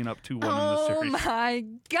after being up 2-1 in the series. Oh, my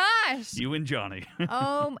gosh. You and Johnny.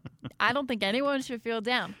 I don't think anyone should feel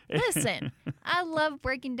down. Listen, I love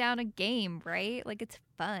breaking down a game, right? It's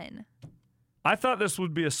fun. I thought this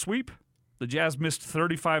would be a sweep. The Jazz missed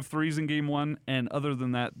 35 threes in game 1, and other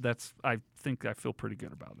than that, I feel pretty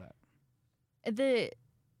good about that.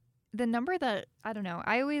 The number that, I don't know,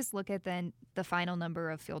 I always look at the final number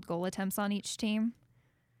of field goal attempts on each team.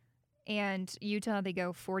 And Utah, they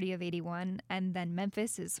go 40 of 81, and then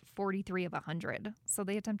Memphis is 43 of 100. So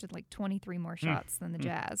they attempted 23 more shots than the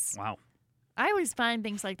Jazz. Wow. I always find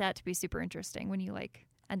things like that to be super interesting when you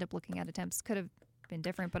end up looking at attempts. Could have been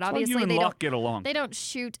different, but obviously they don't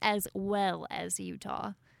shoot as well as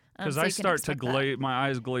Utah. Because I start to glaze, my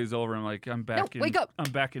eyes glaze over. I'm like, I'm back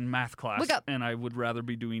in math class, and I would rather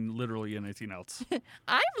be doing literally anything else.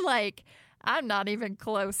 I'm not even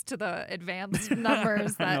close to the advanced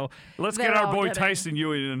numbers. Let's get our boy Tyson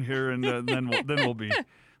Ewing in here, and then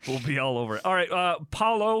we'll be all over it. All right,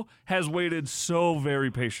 Paulo has waited so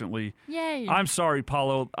very patiently. Yay! I'm sorry,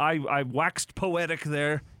 Paulo. I waxed poetic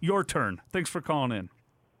there. Your turn. Thanks for calling in.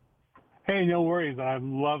 Hey, no worries.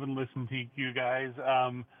 I'm loving listening to you guys.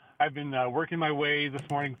 I've been working my way this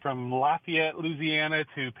morning from Lafayette, Louisiana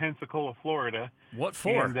to Pensacola, Florida. What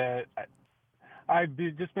for? And I've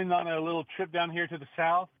just been on a little trip down here to the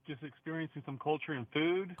south, just experiencing some culture and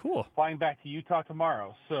food. Cool. Flying back to Utah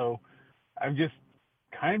tomorrow. So I've just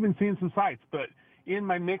kind of been seeing some sights. But in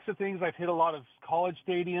my mix of things, I've hit a lot of college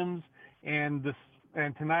stadiums. And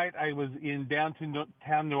tonight I was in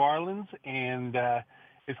downtown New Orleans, and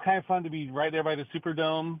it's kind of fun to be right there by the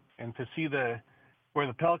Superdome and to see where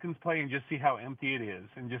the Pelicans play and just see how empty it is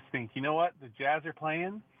and just think, you know what, the Jazz are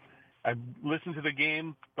playing. I've listened to the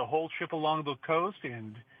game the whole trip along the coast,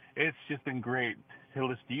 and it's just been great to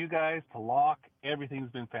listen to you guys, to Locke. Everything's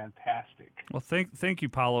been fantastic. Well, thank you,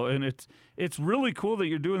 Paulo. And it's really cool that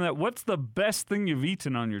you're doing that. What's the best thing you've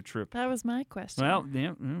eaten on your trip? That was my question. Well,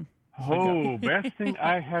 yeah. Best thing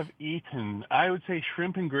I have eaten, I would say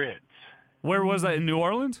shrimp and grits. Where was that, in New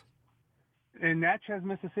Orleans? In Natchez,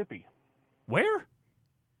 Mississippi. Where?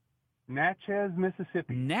 Natchez,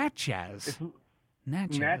 Mississippi. Natchez,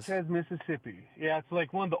 Mississippi. Yeah,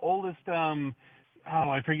 it's one of the oldest,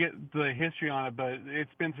 I forget the history on it, but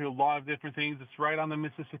it's been through a lot of different things. It's right on the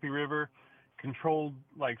Mississippi River. controlled,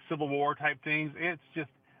 like Civil War type things. It's just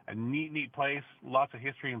a neat place, lots of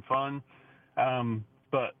history and fun.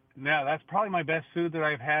 But now that's probably my best food that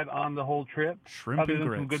I've had on the whole trip. Shrimp other and than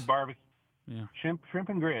grits. some good barbecue. Yeah. Shrimp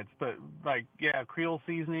and grits, but Creole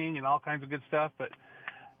seasoning and all kinds of good stuff. But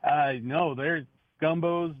no, there's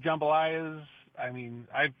gumbos, jambalayas. I mean,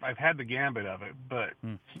 I've had the gambit of it, but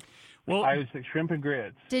well, I would say shrimp and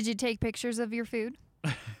grits. Did you take pictures of your food?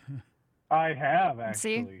 I have, actually.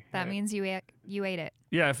 See, that means you ate it.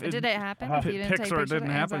 Yeah. Did it happen? If you didn't take Picks or it pictures, didn't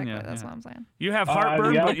happen, exactly, yeah. that's what I'm saying. You have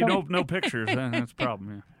heartburn, yeah, but you don't no pictures. That's a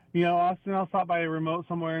problem. Yeah. Austin, I'll stop by a remote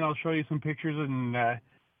somewhere and I'll show you some pictures and it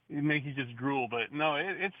make you just drool. But no,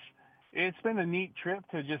 it's been a neat trip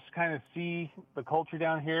to just kind of see the culture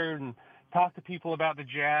down here and talk to people about the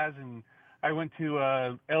Jazz. And I went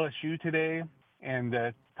to LSU today and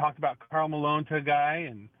talked about Karl Malone to a guy,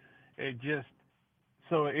 and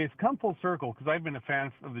so it's come full circle because I've been a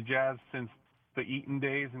fan of the Jazz since the Eaton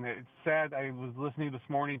days, and it's sad. I was listening this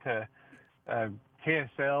morning to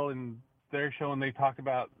KSL and their show, and they talked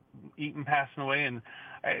about Eaton passing away, and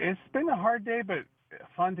it's been a hard day, but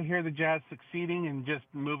fun to hear the Jazz succeeding and just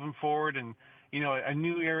moving forward, and a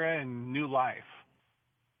new era and new life.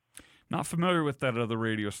 Not familiar with that other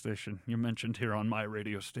radio station you mentioned here on my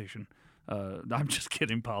radio station. I'm just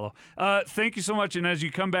kidding, Paulo. Thank you so much, and as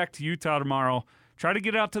you come back to Utah tomorrow, try to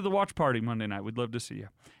get out to the watch party Monday night. We'd love to see you.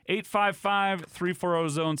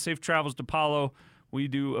 855-340-ZONE. Safe travels to Paulo. We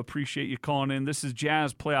do appreciate you calling in. This is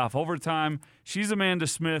Jazz Playoff Overtime. She's Amanda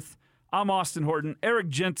Smith. I'm Austin Horton. Eric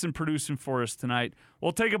Jensen producing for us tonight.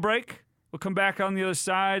 We'll take a break. We'll come back on the other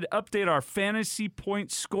side, update our fantasy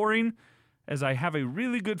point scoring, as I have a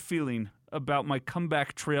really good feeling about my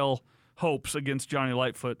comeback trail hopes against Johnny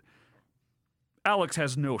Lightfoot. Alex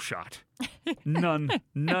has no shot. None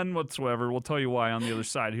whatsoever. We'll tell you why on the other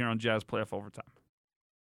side here on Jazz Playoff Overtime.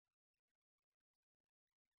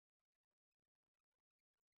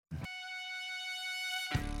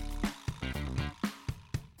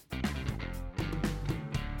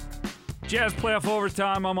 Jazz Playoff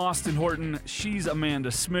Overtime. I'm Austin Horton. She's Amanda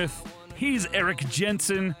Smith. He's Eric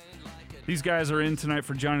Jensen. These guys are in tonight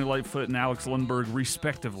for Johnny Lightfoot and Alex Lundberg,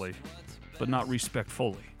 respectively, but not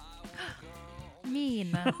respectfully.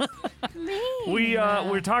 Mean.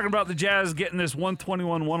 We're talking about the Jazz getting this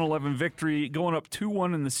 121-111 victory, going up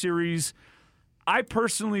 2-1 in the series. I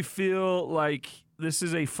personally feel like this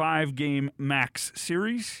is a 5-game max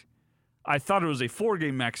series. I thought it was a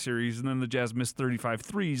 4-game max series, and then the Jazz missed 35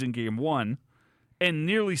 threes in Game 1 and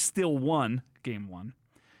nearly still won Game 1.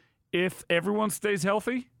 If everyone stays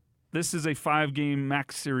healthy, this is a 5-game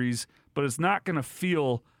max series, but it's not going to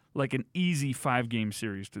feel like an easy 5-game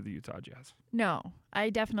series to the Utah Jazz. No, I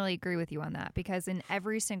definitely agree with you on that, because in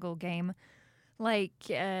every single game, like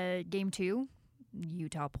Game 2,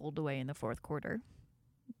 Utah pulled away in the fourth quarter.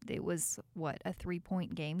 It was, a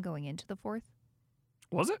 3-point game going into the fourth?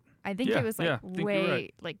 Was it? I think it was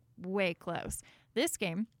way close. This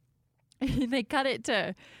game, they cut it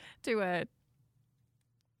to a,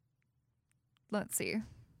 let's see,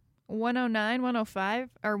 109, 105,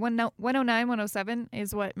 or 109, 107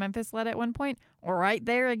 is what Memphis led at one point. Right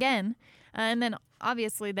there again. And then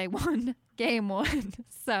obviously they won Game 1.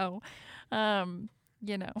 So, Is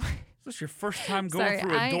this your first time going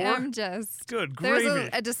through a door? I am just... Good gravy. There's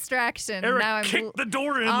a distraction. Eric now kicked the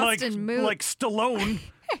door in like Stallone,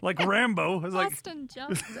 like Rambo. It was Austin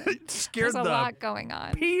Justin. Scared There's a lot going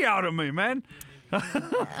on. Pee out of me, man.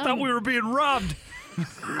 Thought we were being robbed.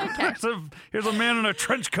 Okay. Here's a man in a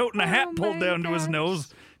trench coat and a hat pulled down to his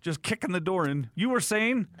nose, just kicking the door in. You were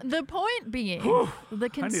saying? The point being, the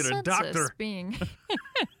consensus I need a doctor. being,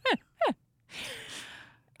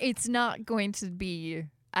 it's not going to be,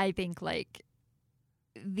 I think, like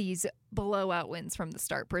these blowout wins from the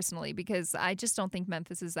start, personally, because I just don't think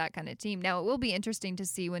Memphis is that kind of team. Now, it will be interesting to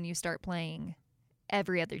see when you start playing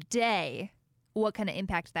every other day what kind of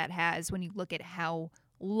impact that has when you look at how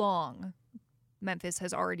long Memphis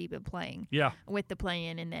has already been playing with the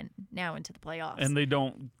play-in and then now into the playoffs. And they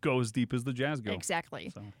don't go as deep as the Jazz go.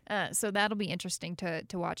 Exactly. So that'll be interesting to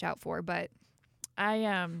watch out for. But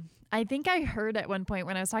I think I heard at one point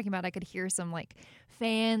when I was talking about I could hear some like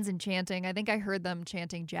fans and chanting. I think I heard them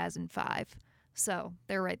chanting Jazz in 5. So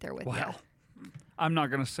they're right there with you. I'm not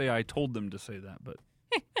going to say I told them to say that, but...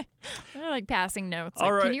 They're like passing notes.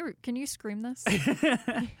 All like, right. Can you scream this?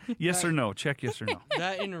 Yes or no. Check yes or no.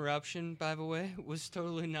 That interruption, by the way, was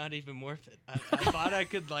totally not even worth it. I thought I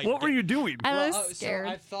could like. What were you doing? I was scared.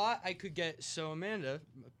 So I thought I could get. So Amanda,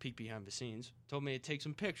 peek behind the scenes, told me to take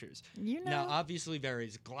some pictures. You know. Now, obviously, there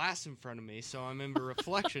is glass in front of me, so I'm in the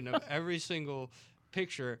reflection of every single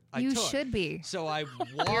picture I You took. should be. So I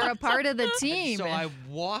walked. You're a part of the team. So I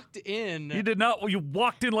walked in. You did not. You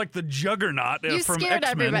walked in like the Juggernaut You from scared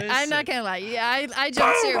X-Men. everybody. I'm not gonna lie. Yeah, I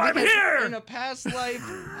jumped Boom, too I'm because here! In a past life,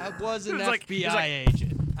 I was an He's like- FBI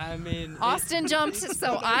agent. I mean, Austin jumped,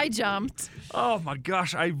 so I jumped. Oh my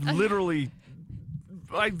gosh! I literally.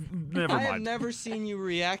 Never I have mind. never seen you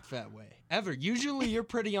react that way ever. Usually, you're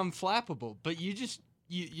pretty unflappable, but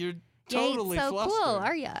you're totally so flustered. cool,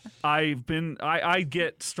 are ya? I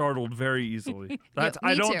get startled very easily. That's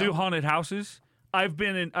me I don't too. do haunted houses. I've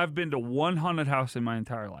been to one haunted house in my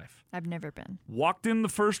entire life. I've never been. Walked in the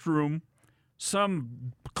first room,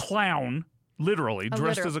 some clown, literally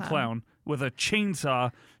dressed literal as a clown. clown with a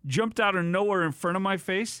chainsaw, jumped out of nowhere in front of my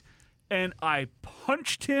face, and I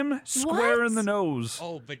punched him square in the nose.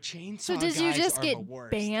 Oh, but chainsaw So did you guys just are get the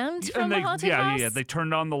worst. banned from And the they, haunted house? yeah, they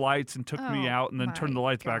turned on the lights and took me Oh, out, and then turned the my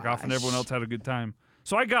lights back off, and gosh. everyone else had a good time.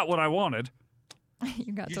 So I got what I wanted.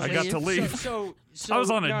 You got You to I leave. got to leave. So I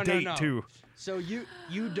was on a no, date no. too. So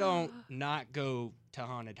you don't not go to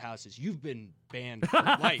haunted houses. You've been banned for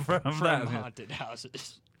life From from that, yeah. haunted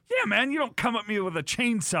houses. Yeah, man, you don't come at me with a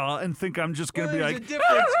chainsaw and think I'm just gonna Well, be there's like, a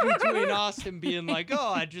difference between Austin being like, "Oh,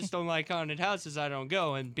 I just don't like haunted houses, I don't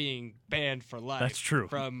go," and being banned for life. That's true.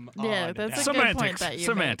 From a Yeah, haunted that's house. a good point that you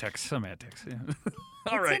semantics. Yeah.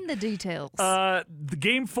 All It's right. in the details. The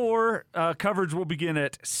Game 4 coverage will begin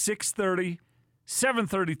at 6:30,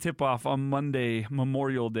 7:30 tip-off on Monday,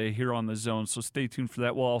 Memorial Day, here on the Zone. So stay tuned for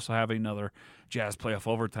that. We'll also have another Jazz playoff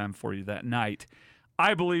overtime for you that night.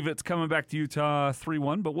 I believe it's coming back to Utah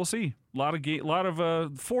 3-1, but we'll see. A lot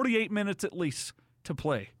of 48 minutes at least to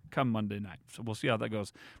play come Monday night. So we'll see how that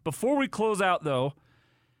goes. Before we close out, though,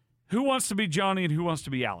 who wants to be Johnny and who wants to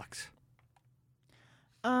be Alex?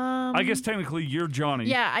 I guess technically you're Johnny.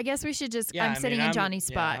 Yeah, I guess we should just. I'm sitting in Johnny's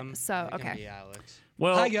spot. I'm so gonna okay. be Alex.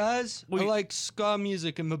 Well, hi guys. I like ska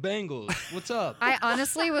music and my Bengals. What's up? I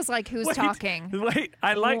honestly was like, "Who's talking?" Wait,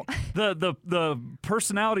 I like the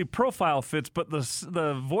personality profile fits, but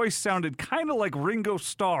the voice sounded kind of like Ringo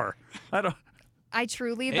Starr. I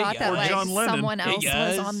truly Hey, thought that Or like John Lennon. someone Hey, else was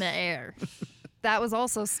guys. on the air. That was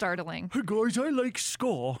also startling. Hey guys, I like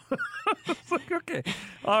ska. It's like, okay.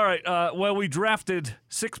 All right. Well, we drafted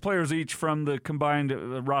 6 players each from the combined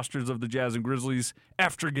rosters of the Jazz and Grizzlies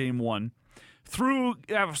after Game 1.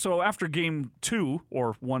 So after Game 2,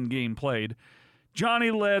 or one game played, Johnny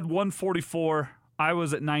led 144, I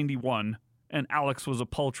was at 91, and Alex was a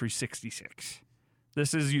paltry 66.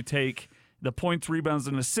 This is you take the points, rebounds,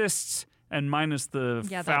 and assists, and minus the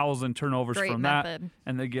fouls and turnovers great from method. that,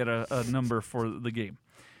 and they get a number for the game.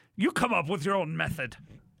 You come up with your own method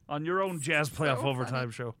on your own Jazz playoff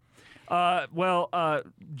overtime show.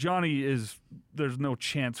 Johnny there's no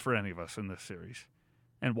chance for any of us in this series.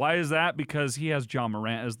 And why is that? Because he has Ja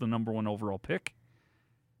Morant as the number 1 overall pick.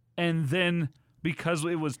 And then because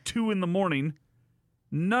it was 2 a.m,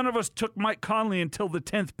 none of us took Mike Conley until the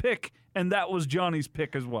 10th pick, and that was Johnny's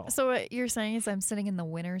pick as well. So what you're saying is I'm sitting in the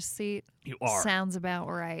winner's seat? You are. Sounds about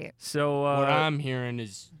right. So what I'm hearing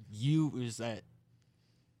is that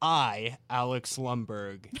I, Alex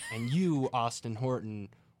Lumberg, and you, Austin Horton,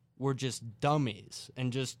 were just dummies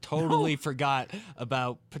and just totally forgot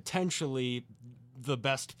about potentially the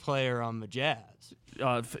best player on the Jazz.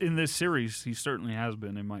 In this series, he certainly has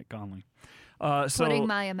been in Mike Conley. Putting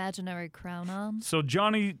my imaginary crown on. So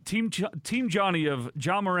Johnny, Team Johnny of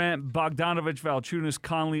Ja Morant, Bogdanovich, Valanciunas,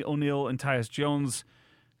 Conley, O'Neal, and Tyus Jones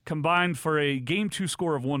combined for a Game 2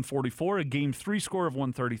 score of 144, a Game 3 score of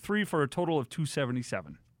 133 for a total of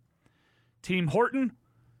 277. Team Horton,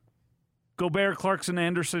 Gobert, Clarkson,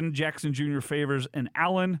 Anderson, Jackson Jr., Favors, and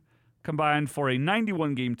Allen combined for a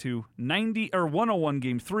 91 Game 2, 101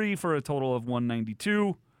 Game 3 for a total of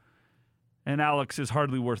 192. And Alex is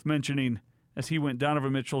hardly worth mentioning, as he went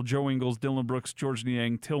Donovan Mitchell, Joe Ingles, Dylan Brooks, George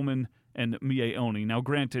Niang, Tillman, and Mie Oni. Now,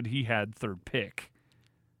 granted, he had 3rd pick.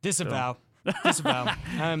 Disavow. Disavow.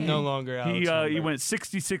 I'm no longer Alex He Lumberg. went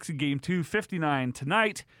 66 in Game 2, 59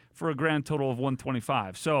 tonight for a grand total of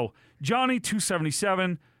 125. So, Johnny,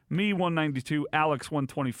 277, me, 192, Alex,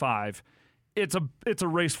 125. It's a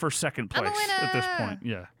race for second place at this point.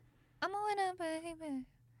 Yeah. I'm a winner, baby.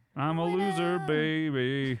 I'm a loser,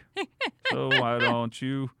 baby. So why don't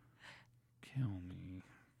you kill me?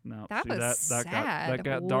 No, That see, was that sad.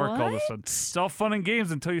 got dark all of a What? sudden. It's all fun and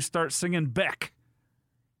games until you start singing Beck.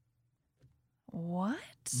 What?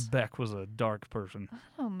 Beck was a dark person.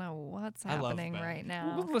 I don't know what's I love happening Ben. right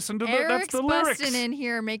now. Well, listen to that's Eric's the lyrics. busting in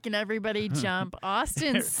here, making everybody jump.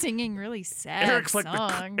 Austin's singing really sad Eric's like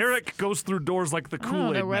songs. Eric goes through doors like the I don't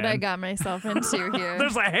Kool-Aid know what man. I got myself into here.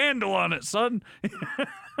 There's a handle on it, son.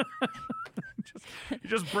 Just He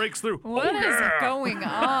just breaks through. What is going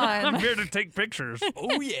on? I'm here to take pictures.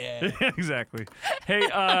 Oh, yeah. Exactly. Hey,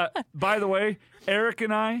 by the way, Eric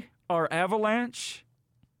and I are Avalanche.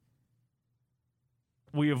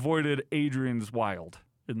 We avoided Adrian's Wild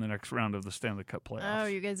in the next round of the Stanley Cup playoffs. Oh,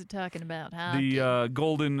 you guys are talking about hockey. The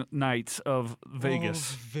Golden Knights of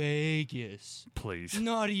Vegas. Oh, Vegas. Please.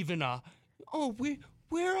 Not even a... Oh,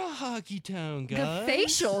 we're a hockey town, guys. The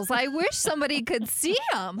facials. I wish somebody could see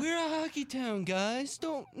them. We're a hockey town, guys.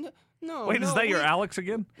 No. Wait, is that your Alex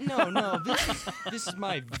again? No. This is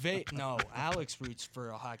my No, Alex roots for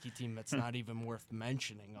a hockey team that's not even worth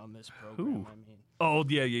mentioning on this program. Ooh. I mean. Oh,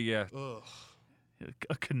 yeah. Ugh.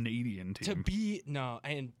 A Canadian team.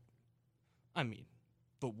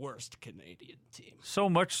 The worst Canadian team. So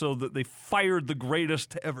much so that they fired the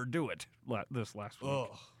greatest to ever do it this last week.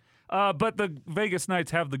 Ugh. But the Vegas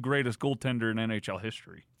Knights have the greatest goaltender in NHL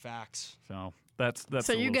history. Facts. So that's.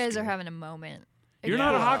 So you guys are having a moment. You're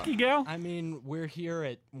not a hockey gal? I mean, we're here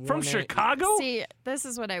at From Chicago? See, this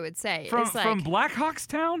is what I would say. From It's like, Blackhawks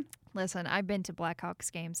town? Listen, I've been to Blackhawks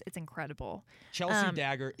games. It's incredible. Chelsea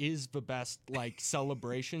Dagger is the best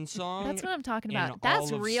celebration song. That's what I'm talking in about. That's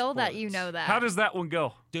all of real that sports. you know that. How does that one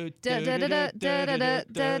go? I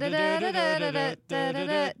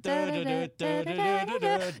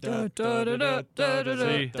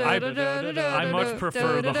much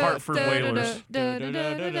prefer the Hartford Whalers.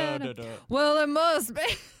 Well, it must be.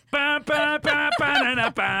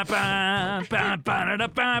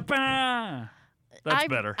 That's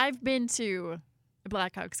better. I've been to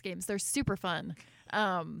Blackhawks games. They're super fun.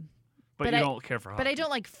 But you don't care for hockey. But I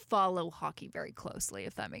don't follow hockey very closely,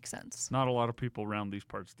 if that makes sense. Not a lot of people around these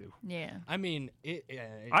parts do. Yeah. I mean,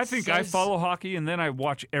 I think I follow hockey, and then I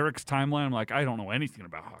watch Eric's timeline. I'm like, I don't know anything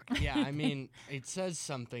about hockey. Yeah, I mean, it says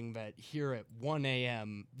something that here at 1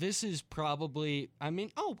 a.m., this is probably,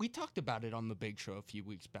 we talked about it on the Big Show a few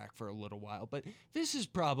weeks back for a little while, but this is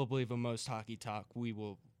probably the most hockey talk we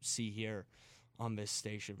will see here on this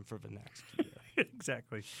station for the next year.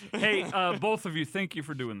 Exactly. Hey, both of you, thank you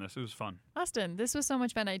for doing this. It was fun. Austin, this was so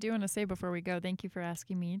much fun. I do want to say before we go, thank you for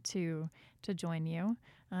asking me to join you.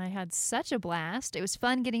 I had such a blast. It was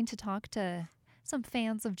fun getting to talk to some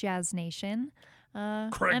fans of Jazz Nation.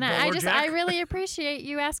 Craig I really appreciate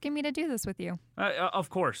you asking me to do this with you. Of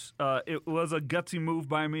course. It was a gutsy move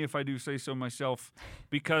by me, if I do say so myself,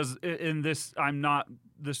 because in this,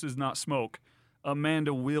 this is not smoke.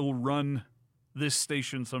 Amanda will run this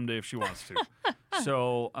station someday if she wants to.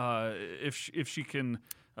 So if she can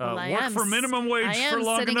work for minimum wage for long enough.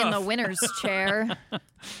 I am sitting in the winner's chair.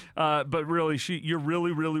 But really, you're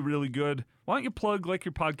really, really, really good. Why don't you plug your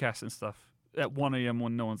podcast and stuff at 1 a.m.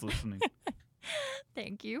 when no one's listening?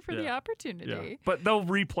 Thank you for the opportunity. Yeah. But they'll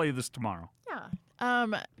replay this tomorrow. Yeah.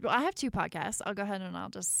 I have 2 podcasts. I'll go ahead and I'll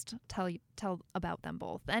just tell about them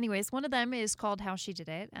both. Anyways, one of them is called How She Did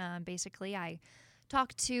It. Basically, I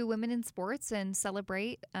talk to women in sports and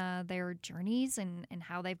celebrate their journeys and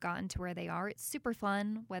how they've gotten to where they are. It's super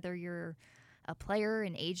fun, whether you're a player,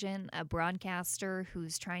 an agent, a broadcaster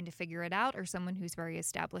who's trying to figure it out, or someone who's very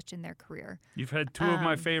established in their career. You've had 2 of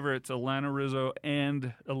my favorites, Alana Rizzo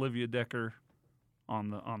and Olivia Decker,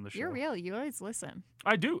 on the show. You're real. You always listen.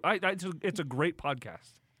 I do. It's a great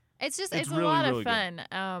podcast. It's really, a lot really of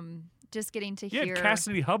fun. Just getting to hear. Yeah,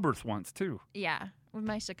 Cassidy Hubbarth once too. Yeah, with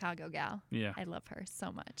my Chicago gal. Yeah, I love her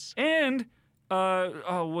so much. And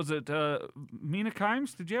was it Mina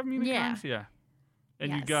Kimes? Did you have Mina Kimes? Yeah.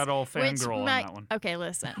 And you got all fangirl on that one. Okay,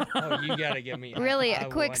 listen. You got to give me really a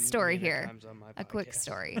quick story here. A quick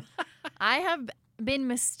story. I have been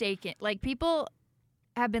mistaken. People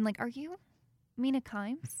have been like, "Are you Mina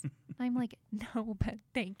Kimes?" I'm like, "No, but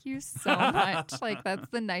thank you so much. That's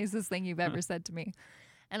the nicest thing you've ever said to me."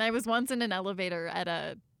 And I was once in an elevator at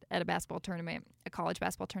a basketball tournament, a college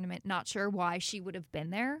basketball tournament. Not sure why she would have been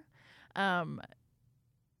there,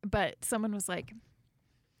 but someone was like,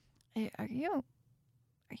 "Hey, are you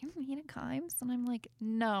Mina Kimes?" And I'm like,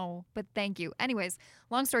 "No, but thank you." Anyways,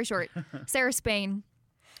 long story short, Sarah Spain,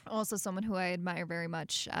 also someone who I admire very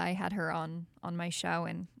much. I had her on my show,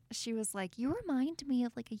 and she was like, "You remind me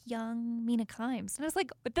of a young Mina Kimes." And I was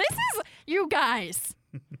like, "This is you guys."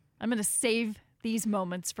 I'm gonna save these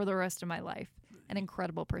moments for the rest of my life. An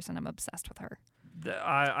incredible person. I'm obsessed with her.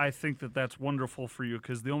 I think that's wonderful for you,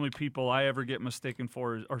 because the only people I ever get mistaken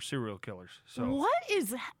for are serial killers. So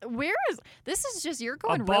this is just, you're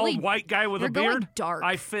going a bald really white guy with a beard. Dark.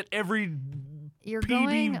 I fit every you're PBB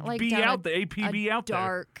going down out the APB out there.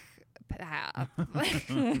 Dark path.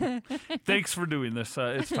 Thanks for doing this.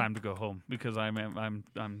 It's time to go home because I'm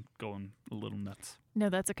going a little nuts. No,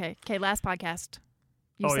 that's okay. Okay, last podcast.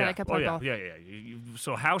 You said I could play golf. Yeah.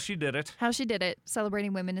 So how she did it. How she did it,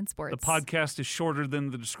 celebrating women in sports. The podcast is shorter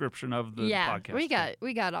than the description of the podcast.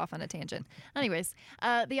 We got off on a tangent. Anyways,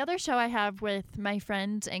 the other show I have with my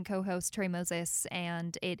friend and co-host Trey Moses,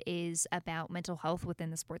 and it is about mental health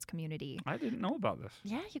within the sports community. I didn't know about this.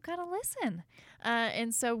 Yeah, you got to listen.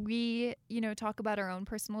 And so we, talk about our own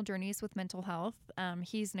personal journeys with mental health.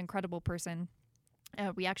 He's an incredible person.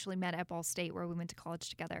 We actually met at Ball State where we went to college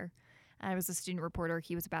together. I was a student reporter.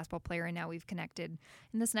 He was a basketball player, and now we've connected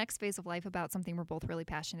in this next phase of life about something we're both really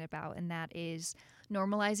passionate about, and that is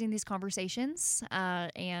normalizing these conversations.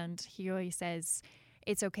 And he always says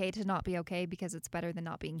it's okay to not be okay because it's better than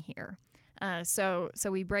not being here. So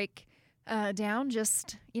we break down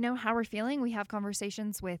just, how we're feeling. We have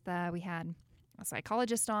conversations with, we had a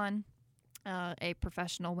psychologist on, a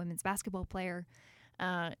professional women's basketball player,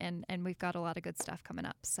 and we've got a lot of good stuff coming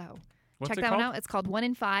up. So check that one out. It's called 1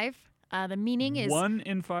 in 5. The meaning is 1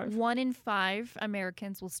 in 5? 1 in 5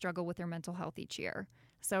 Americans will struggle with their mental health each year.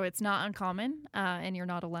 So it's not uncommon, and you're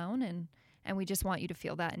not alone, and we just want you to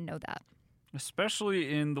feel that and know that.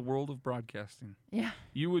 Especially in the world of broadcasting. Yeah.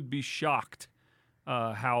 You would be shocked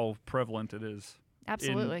how prevalent it is.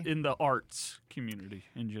 Absolutely. In the arts community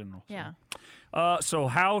in general. Yeah. So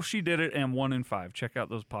how she did it and 1 in 5. Check out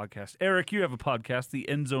those podcasts. Eric, you have a podcast, the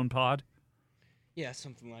End Zone Pod. Yeah,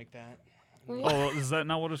 something like that. Oh, is that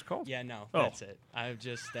not what it's called? Yeah, no, that's it. I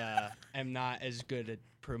just am not as good at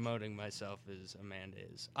promoting myself as Amanda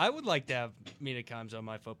is. I would like to have Mina Kimes on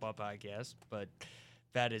my football podcast, but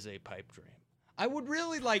that is a pipe dream. I would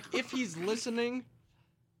really like, if he's listening,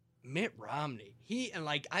 Mitt Romney.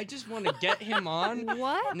 I just want to get him on.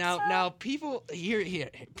 What? Now, people here,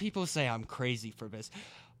 people say I'm crazy for this,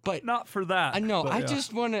 but not for that. I know. I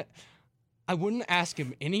just want to. I wouldn't ask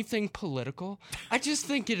him anything political. I just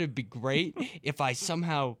think it'd be great if I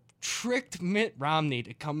somehow tricked Mitt Romney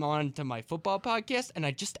to come on to my football podcast, and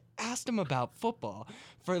I just asked him about football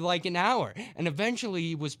for like an hour. And eventually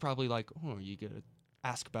he was probably like, oh, are you going to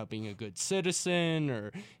ask about being a good citizen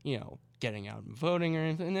or, getting out and voting or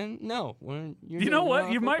anything? And then, no. You know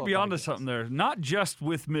what? You might be onto something there. Not just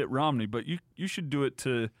with Mitt Romney, but you should do it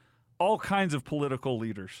to all kinds of political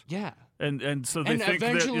leaders. Yeah. And so they think that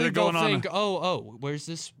eventually they're going they'll think, on. where's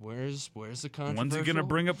the controversial? When's he going to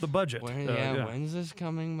bring up the budget? When's this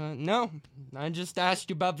coming? No, I just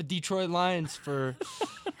asked you about the Detroit Lions for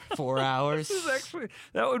 4 hours. This is actually,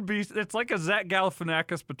 it's like a Zach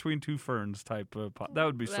Galifianakis between two ferns type of that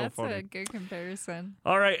would be so funny. That's a good comparison.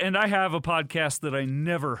 All right, and I have a podcast that I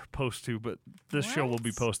never post to, but this show will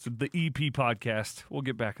be posted, the EP podcast. We'll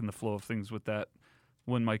get back in the flow of things with that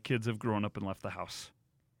when my kids have grown up and left the house.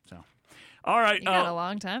 So, all right. You got a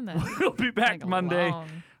long time then. We'll be back Monday.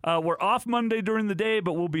 We're off Monday during the day,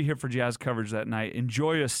 but we'll be here for Jazz coverage that night.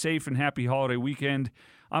 Enjoy a safe and happy holiday weekend.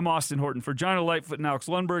 I'm Austin Horton for Johnny Lightfoot and Alex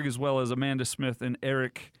Lundberg, as well as Amanda Smith and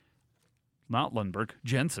Eric, not Lundberg,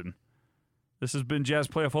 Jensen. This has been Jazz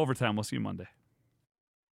Playoff Overtime. We'll see you Monday.